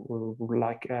people who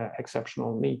like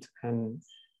exceptional meat and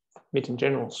meat in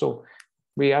general. So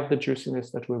we have the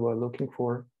juiciness that we were looking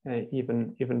for,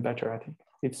 even better, I think.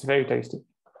 It's very tasty.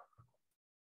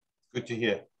 Good to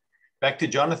hear. Back to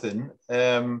Jonathan.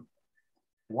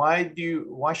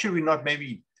 Why should we not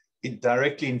maybe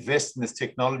directly invest in this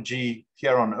technology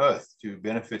here on Earth to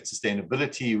benefit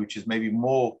sustainability, which is maybe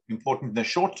more important in the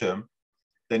short term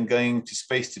than going to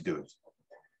space to do it?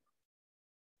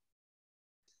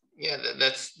 Yeah,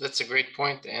 that's a great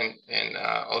point. And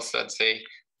also I'd say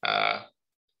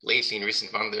lately in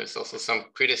recent months, there's also some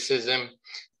criticism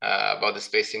about the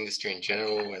space industry in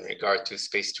general in regard to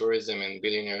space tourism and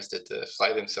billionaires that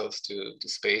fly themselves to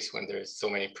space when there's so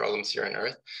many problems here on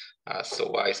Earth. So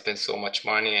why spend so much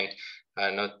money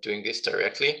and not doing this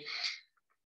directly?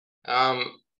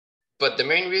 But the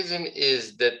main reason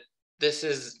is that this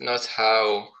is not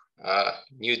how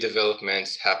new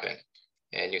developments happen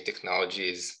and new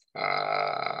technologies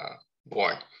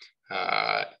born.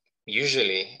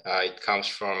 Usually it comes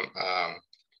from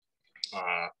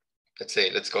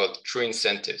let's call it true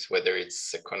incentives, whether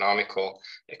it's economic,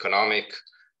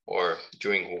 or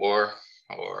during war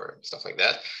or stuff like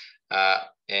that.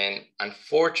 And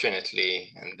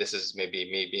unfortunately, and this is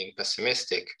maybe me being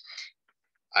pessimistic,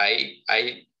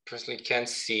 I personally can't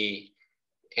see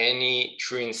any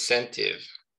true incentive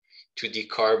to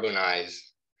decarbonize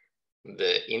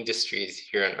the industries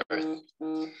here on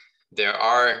Earth. There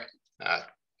are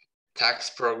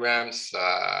tax programs,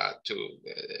 to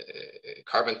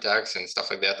carbon tax and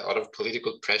stuff like that, out of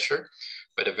political pressure.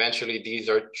 But eventually these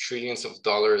are trillions of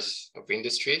dollars of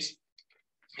industries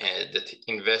that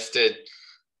invested,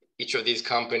 each of these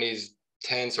companies,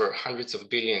 tens or hundreds of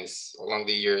billions along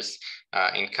the years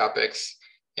in CapEx.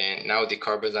 And now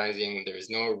decarbonizing, there is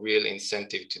no real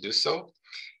incentive to do so.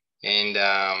 And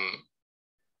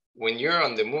when you're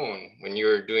on the moon, when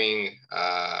you're doing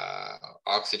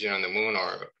oxygen on the moon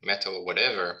or metal or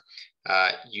whatever,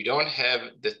 you don't have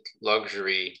the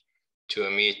luxury to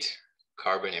emit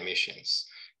carbon emissions.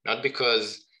 Not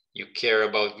because you care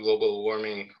about global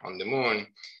warming on the moon,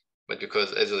 but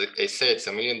because, as I said, it's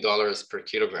 $1 million per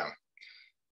kilogram.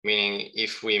 Meaning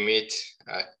if we emit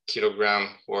a kilogram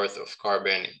worth of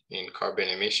carbon in carbon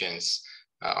emissions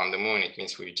on the moon, it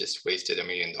means we just wasted $1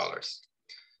 million.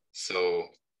 So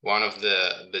one of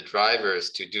the drivers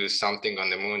to do something on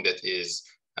the moon that is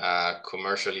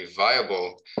commercially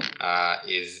viable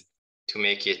is to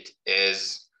make it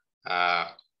as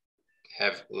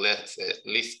have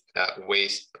least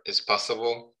waste as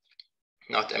possible,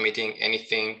 not emitting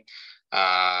anything,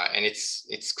 and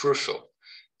it's crucial.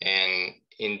 And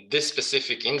in this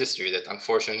specific industry that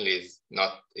unfortunately is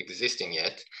not existing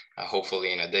yet,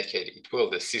 hopefully in a decade it will,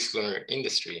 the cislunar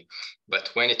industry.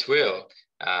 But when it will,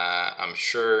 I'm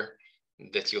sure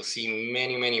that you'll see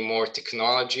many, many more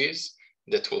technologies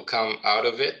that will come out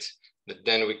of it, that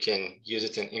then we can use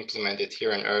it and implement it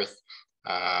here on Earth,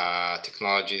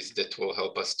 technologies that will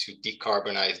help us to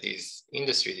decarbonize these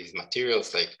industries, these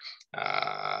materials like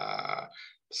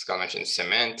Pascal mentioned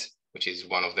cement, which is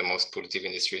one of the most pollutive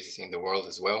industries in the world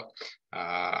as well,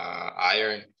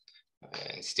 iron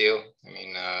and steel. I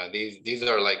mean, these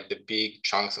are like the big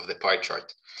chunks of the pie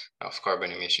chart of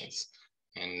carbon emissions.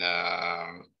 And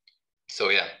so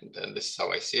yeah, this is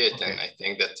how I see it. Okay. And I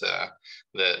think that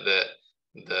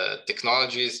the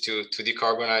technologies to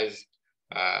decarbonize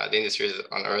the industries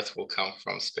on Earth will come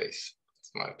from space.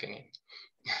 That's my opinion.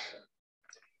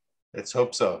 Let's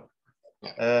hope so.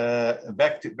 Yeah.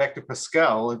 Back to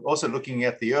Pascal, also looking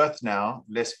at the Earth now,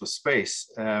 less for space.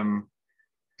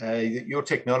 Your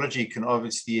technology can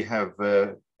obviously have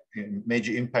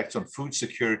major impacts on food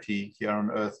security here on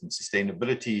Earth and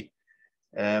sustainability.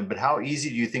 But how easy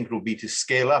do you think it will be to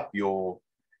scale up your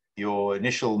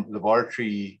initial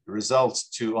laboratory results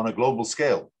on a global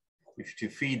scale? If to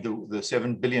feed the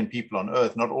 7 billion people on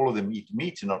Earth, not all of them eat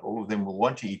meat, and not all of them will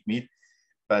want to eat meat.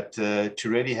 But to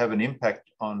really have an impact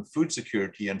on food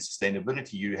security and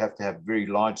sustainability, you have to have very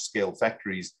large scale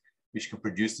factories which can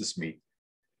produce this meat.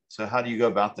 So how do you go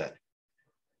about that?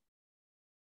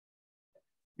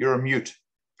 You're on mute.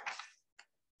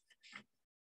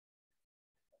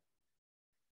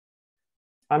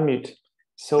 Unmute.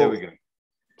 So there we go.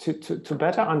 To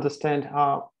better understand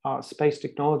how space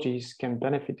technologies can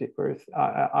benefit the Earth,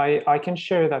 I can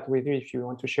share that with you if you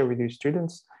want to share with your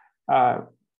students.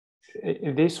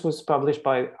 This was published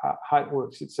by How It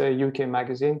Works. It's a UK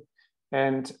magazine,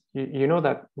 and you know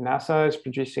that NASA is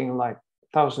producing like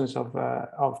thousands of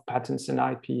patents and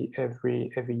IP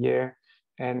every year,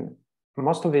 and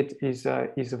most of it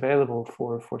is available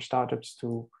for startups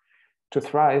to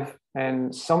thrive,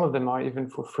 and some of them are even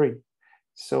for free.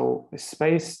 So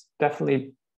space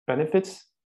definitely benefits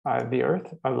the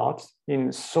Earth a lot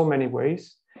in so many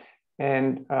ways,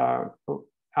 and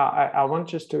I want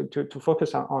just to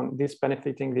focus on this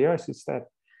benefiting the Earth. Is that,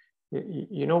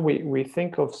 you know, we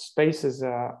think of space as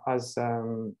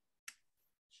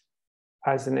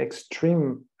an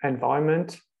extreme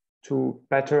environment to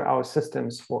better our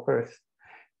systems for Earth.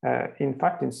 In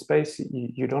fact, in space,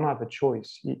 you don't have a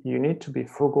choice. You need to be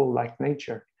frugal like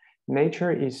nature.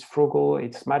 Nature is frugal,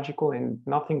 it's magical, and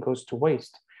nothing goes to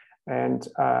waste. And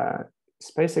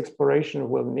space exploration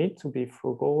will need to be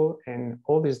frugal, and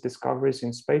all these discoveries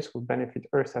in space will benefit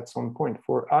Earth at some point.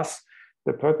 For us,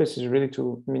 the purpose is really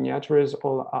to miniaturize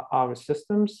all our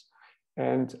systems,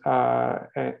 and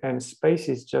space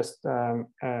is just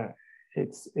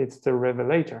it's the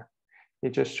revelator.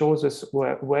 It just shows us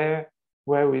where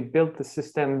we built the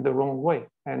system the wrong way.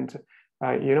 And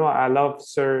you know, I love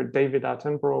Sir David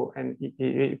Attenborough, and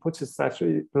he puts it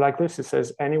actually like this. He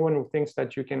says, anyone who thinks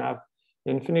that you can have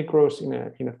infinite growth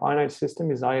in a finite system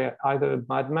is either a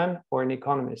madman or an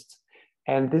economist.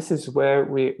 And this is where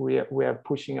we are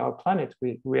pushing our planet.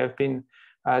 We have been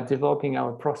developing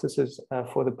our processes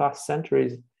for the past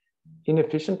centuries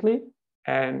inefficiently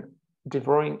and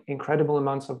devouring incredible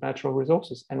amounts of natural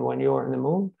resources. And when you're on the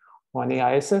moon or on the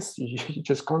ISS, you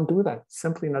just can't do that,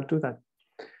 simply not do that.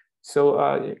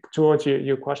 So towards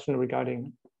your question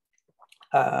regarding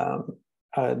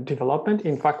development,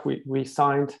 in fact, we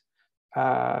signed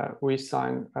we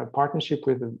signed a partnership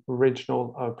with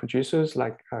regional producers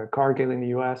like Cargill in the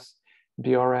US,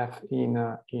 BRF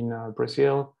in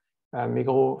Brazil,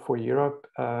 Migros for Europe,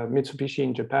 Mitsubishi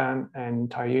in Japan, and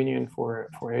Thai Union for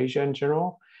Asia in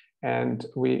general. And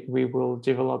we will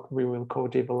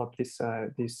co-develop this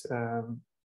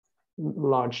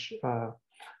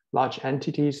large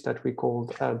entities that we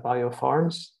called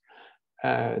biofarms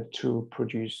to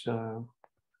produce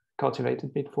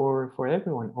cultivated meat for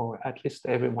everyone, or at least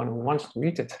everyone who wants to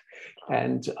eat it.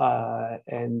 And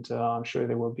I'm sure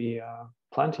there will be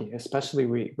plenty. Especially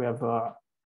we have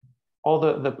all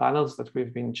the panels that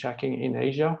we've been checking in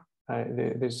Asia.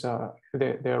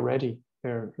 They're ready.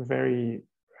 They're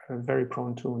very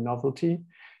prone to novelty,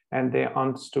 and they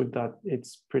understood that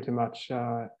it's pretty much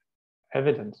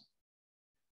evident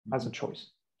as a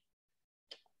choice.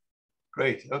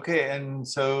 Great. Okay. And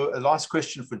so a last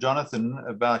question for Jonathan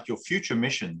about your future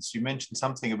missions. You mentioned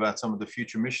something about some of the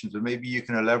future missions, but maybe you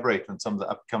can elaborate on some of the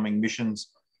upcoming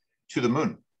missions to the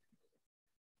moon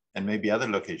and maybe other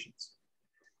locations.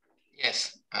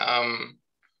 Yes.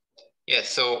 Yeah.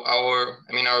 So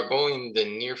our goal in the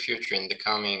near future, in the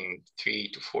coming 3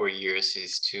 to 4 years,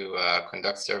 is to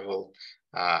conduct several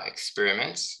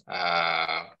experiments,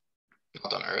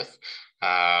 not on Earth.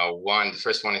 The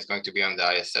first one is going to be on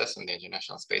the ISS, on the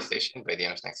International Space Station, by the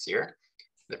end of next year.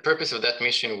 The purpose of that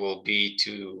mission will be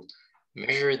to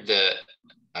measure the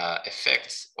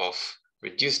effects of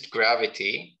reduced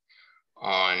gravity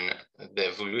on the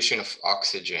evolution of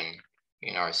oxygen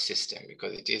in our system,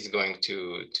 because it is going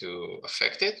to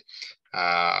affect it.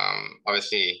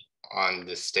 Obviously, on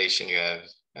the station you have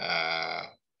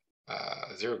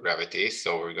zero gravity,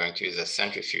 so we're going to use a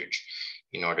centrifuge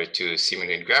in order to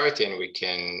simulate gravity, and we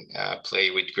can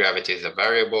play with gravity as a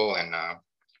variable and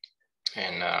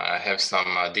have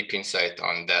some deep insight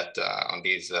on that, on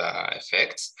these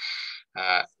effects.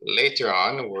 Later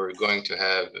on, we're going to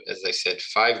have, as I said,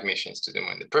 5 missions to the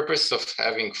moon. The purpose of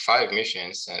having 5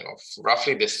 missions of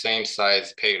roughly the same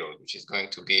size payload, which is going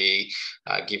to be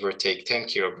give or take 10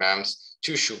 kilograms,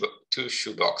 2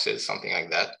 shoe boxes, something like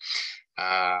that.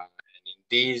 And in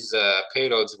these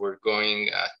payloads, we're going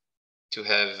to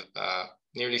have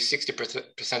nearly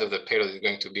 60% of the payload is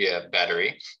going to be a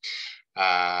battery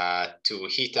to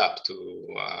heat up, to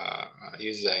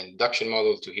use an induction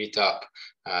model to heat up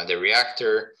the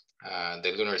reactor,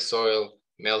 the lunar soil,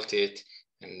 melt it,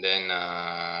 and then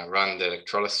run the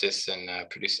electrolysis and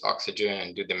produce oxygen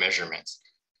and do the measurements.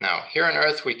 Now, here on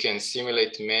Earth, we can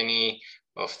simulate many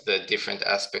of the different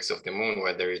aspects of the moon,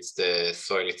 whether it's the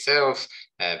soil itself,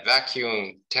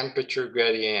 vacuum, temperature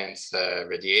gradients,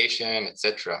 radiation,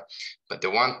 etc. But the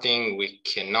one thing we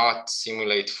cannot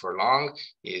simulate for long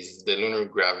is the lunar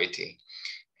gravity.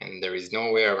 And there is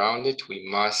no way around it. We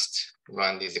must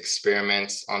run these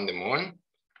experiments on the moon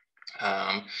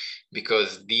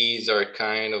because these are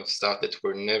kind of stuff that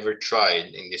were never tried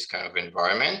in this kind of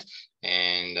environment.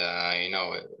 And,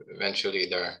 eventually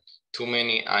there are too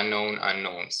many unknown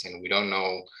unknowns, and we don't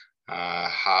know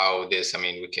how this,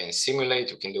 we can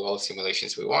simulate, we can do all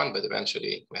simulations we want, but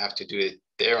eventually we have to do it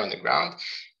there on the ground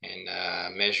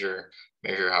and measure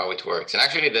how it works. And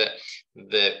actually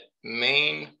the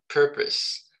main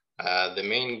purpose, the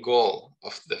main goal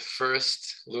of the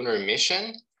first lunar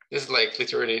mission is like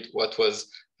literally what was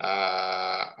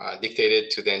dictated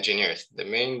to the engineers. The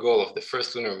main goal of the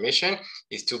first lunar mission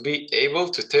is to be able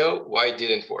to tell why it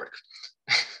didn't work.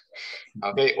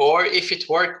 Okay, or if it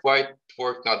worked, why it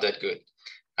worked not that good.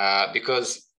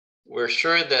 Because we're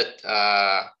sure that,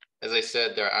 as I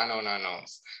said, there are unknown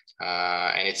unknowns.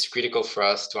 And it's critical for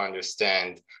us to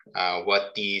understand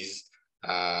what these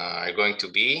are going to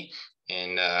be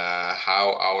and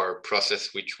how our process,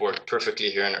 which worked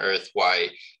perfectly here on Earth, why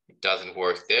it doesn't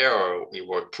work there or we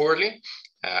work poorly.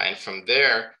 And from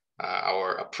there,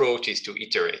 our approach is to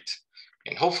iterate.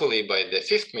 And hopefully by the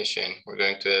 5th mission, we're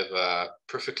going to have a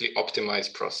perfectly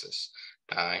optimized process.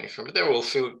 And from there, we'll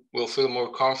feel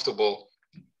more comfortable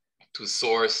to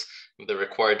source the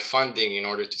required funding in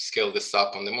order to scale this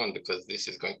up on the moon, because this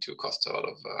is going to cost a lot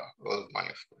of money,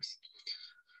 of course.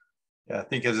 Yeah, I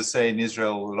think, as I say in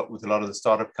Israel, with a lot of the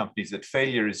startup companies, that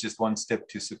failure is just one step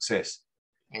to success.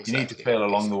 Exactly. You need to fail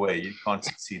along the way. You can't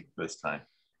succeed the first time.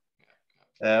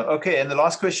 Okay, and the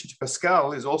last question to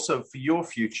Pascal is also for your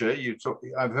future.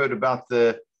 I've heard about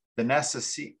the NASA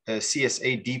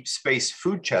CSA Deep Space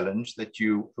Food Challenge that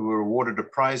you were awarded a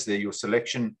prize there, your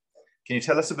selection. Can you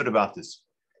tell us a bit about this?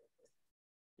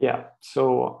 Yeah,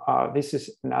 so this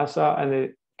is NASA and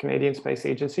the Canadian Space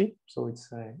Agency. So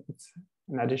it's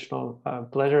an additional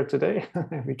pleasure today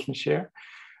we can share.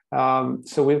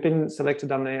 So we've been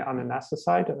selected on the NASA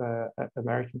side,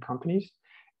 American companies.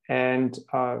 And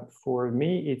for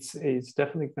me, it's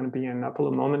definitely going to be an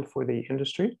Apollo moment for the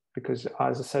industry, because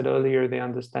as I said earlier, they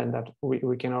understand that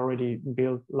we can already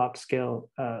build lab scale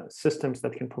systems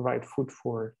that can provide food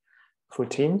for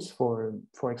teams, for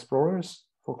explorers,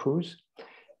 for crews.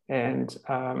 And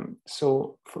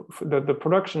so for the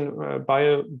production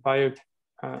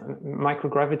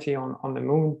microgravity on the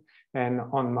moon and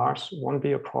on Mars won't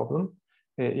be a problem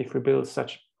if we build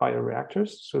such bioreactors.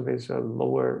 So there's a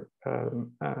lower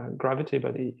gravity,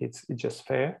 but it's just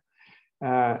fair.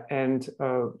 And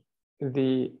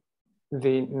the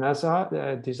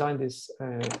NASA designed this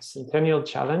Centennial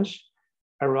Challenge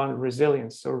around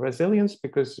resilience. So resilience,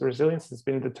 because resilience has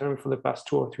been the term for the past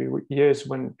 2 or 3 years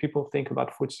when people think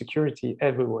about food security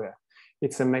everywhere.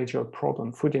 It's a major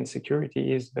problem. Food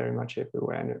insecurity is very much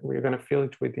everywhere, and we're going to feel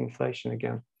it with inflation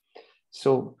again.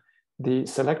 So the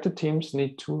selected teams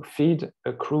need to feed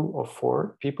a crew of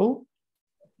 4 people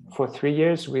for 3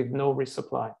 years with no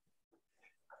resupply.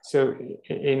 So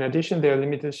in addition, there are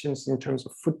limitations in terms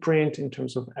of footprint, in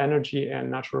terms of energy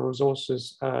and natural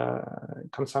resources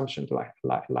consumption, like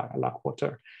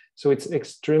water. So it's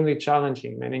extremely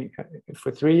challenging, meaning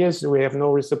for 3 years, we have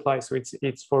no resupply. So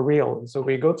it's for real. So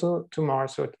we go to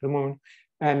Mars or to the moon,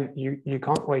 and you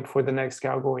can't wait for the next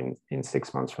cargo in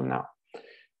 6 months from now.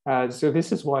 So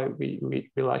this is why we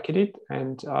like it.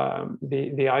 And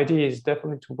the idea is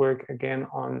definitely to work again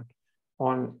on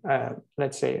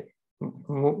let's say,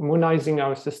 moonizing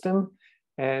our system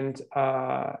and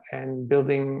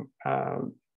building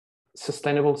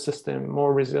sustainable system,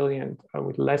 more resilient,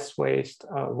 with less waste,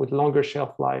 with longer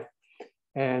shelf life,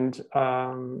 and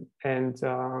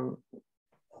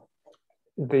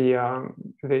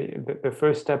the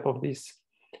first step of this.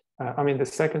 The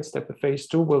second step, the phase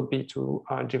 2, will be to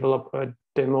develop a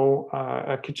demo,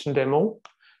 a kitchen demo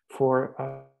for.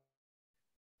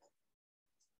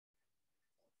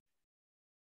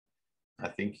 I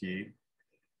think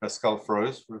Pascal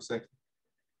froze for a second.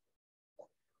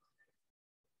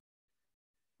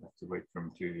 I have to wait for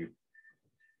him to.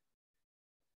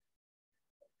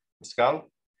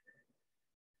 Pascal?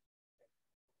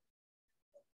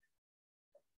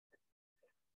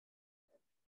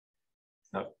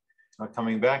 No, not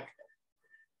coming back.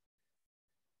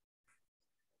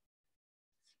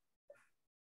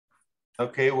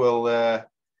 Okay, well,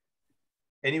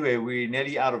 anyway, we're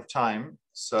nearly out of time.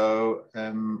 So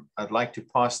I'd like to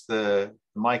pass the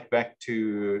mic back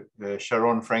to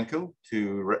Sharon Frankel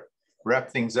to wrap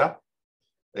things up,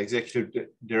 the Executive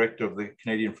Director of the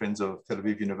Canadian Friends of Tel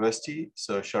Aviv University.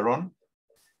 So Sharon.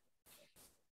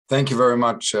 Thank you very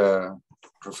much,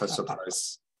 Professor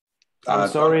Price. I'm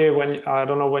sorry, I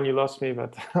don't know when you lost me,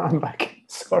 but I'm back.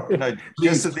 Sorry. No,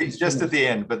 just at the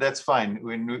end, but that's fine.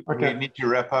 We need to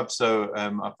wrap up, so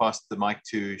I passed the mic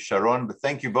to Sharon. But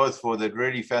thank you both for that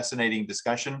really fascinating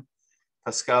discussion.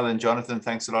 Pascal and Jonathan,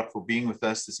 thanks a lot for being with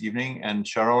us this evening. And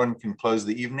Sharon can close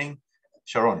the evening.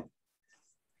 Sharon.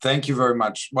 Thank you very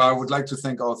much. Well, I would like to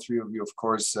thank all 3 of you, of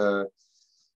course,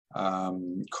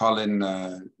 Colin,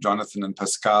 Jonathan, and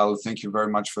Pascal. Thank you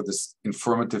very much for this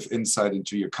informative insight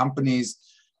into your companies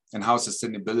and how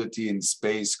sustainability in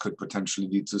space could potentially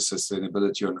lead to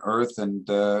sustainability on Earth, and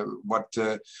what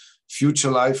future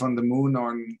life on the moon or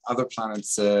on other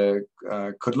planets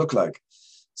could look like.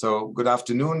 So good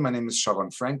afternoon. My name is Sharon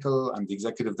Frankel. I'm the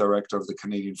Executive Director of the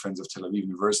Canadian Friends of Tel Aviv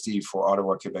University for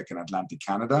Ottawa, Quebec, and Atlantic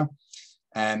Canada.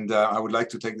 And I would like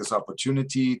to take this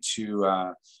opportunity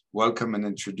to welcome and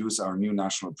introduce our new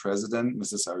national president,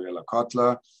 Mrs. Ariella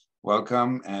Kotler.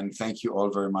 Welcome, and thank you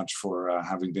all very much for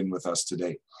having been with us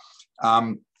today.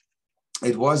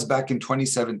 It was back in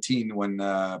 2017 when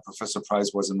Professor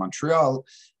Price was in Montreal,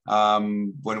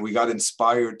 when we got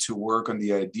inspired to work on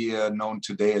the idea known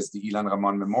today as the Ilan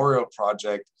Ramon Memorial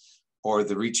Project, or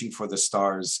the Reaching for the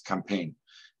Stars campaign.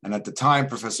 And at the time,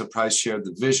 Professor Price shared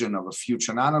the vision of a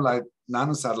future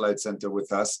nanosatellite center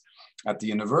with us at the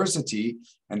university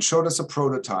and showed us a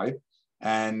prototype.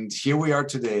 And here we are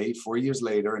today, 4 years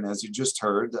later. And as you just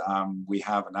heard, we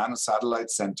have a nanosatellite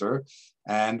center,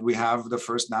 and we have the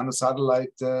first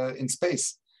nanosatellite in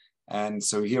space. And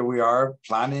so here we are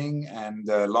planning and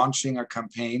launching a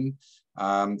campaign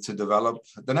to develop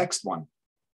the next one.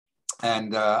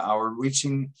 And our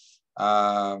Reaching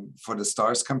for the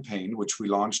Stars campaign, which we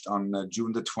launched on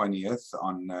June the 20th,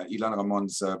 on Ilan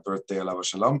Ramon's birthday, Alav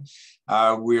Shalom.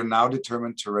 We are now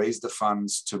determined to raise the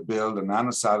funds to build a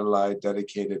nanosatellite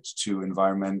dedicated to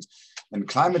environment and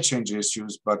climate change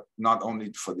issues, but not only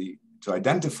to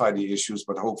identify the issues,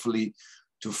 but hopefully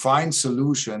to find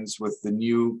solutions with the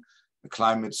new the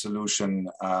Climate Solution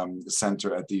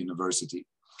Center at the university.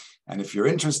 And if you're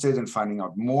interested in finding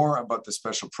out more about the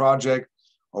special project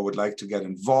or would like to get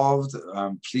involved,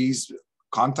 please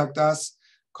contact us.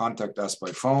 Contact us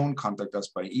by phone, contact us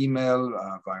by email,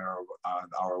 via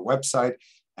our website,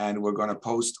 and we're going to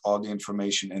post all the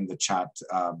information in the chat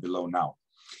below now.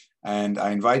 And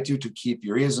I invite you to keep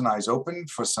your ears and eyes open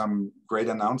for some great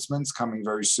announcements coming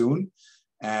very soon,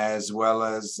 as well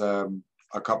as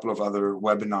a couple of other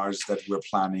webinars that we're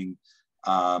planning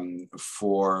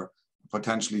for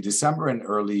potentially December and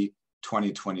early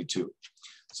 2022.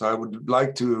 So I would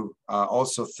like to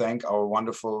also thank our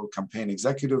wonderful campaign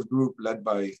executive group led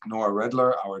by Noah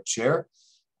Redler, our chair.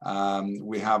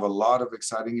 We have a lot of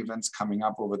exciting events coming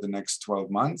up over the next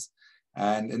 12 months.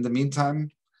 And in the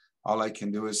meantime, all I can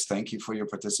do is thank you for your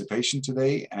participation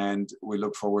today. And we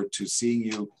look forward to seeing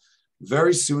you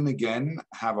very soon again.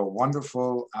 Have a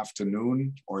wonderful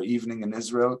afternoon or evening in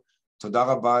Israel. Toda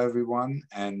rabah, everyone.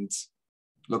 And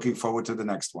looking forward to the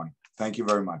next one. Thank you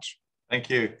very much. Thank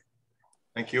you.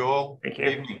 Thank you all. Thank you.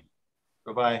 Good evening.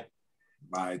 Bye-bye.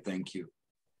 Bye. Thank you.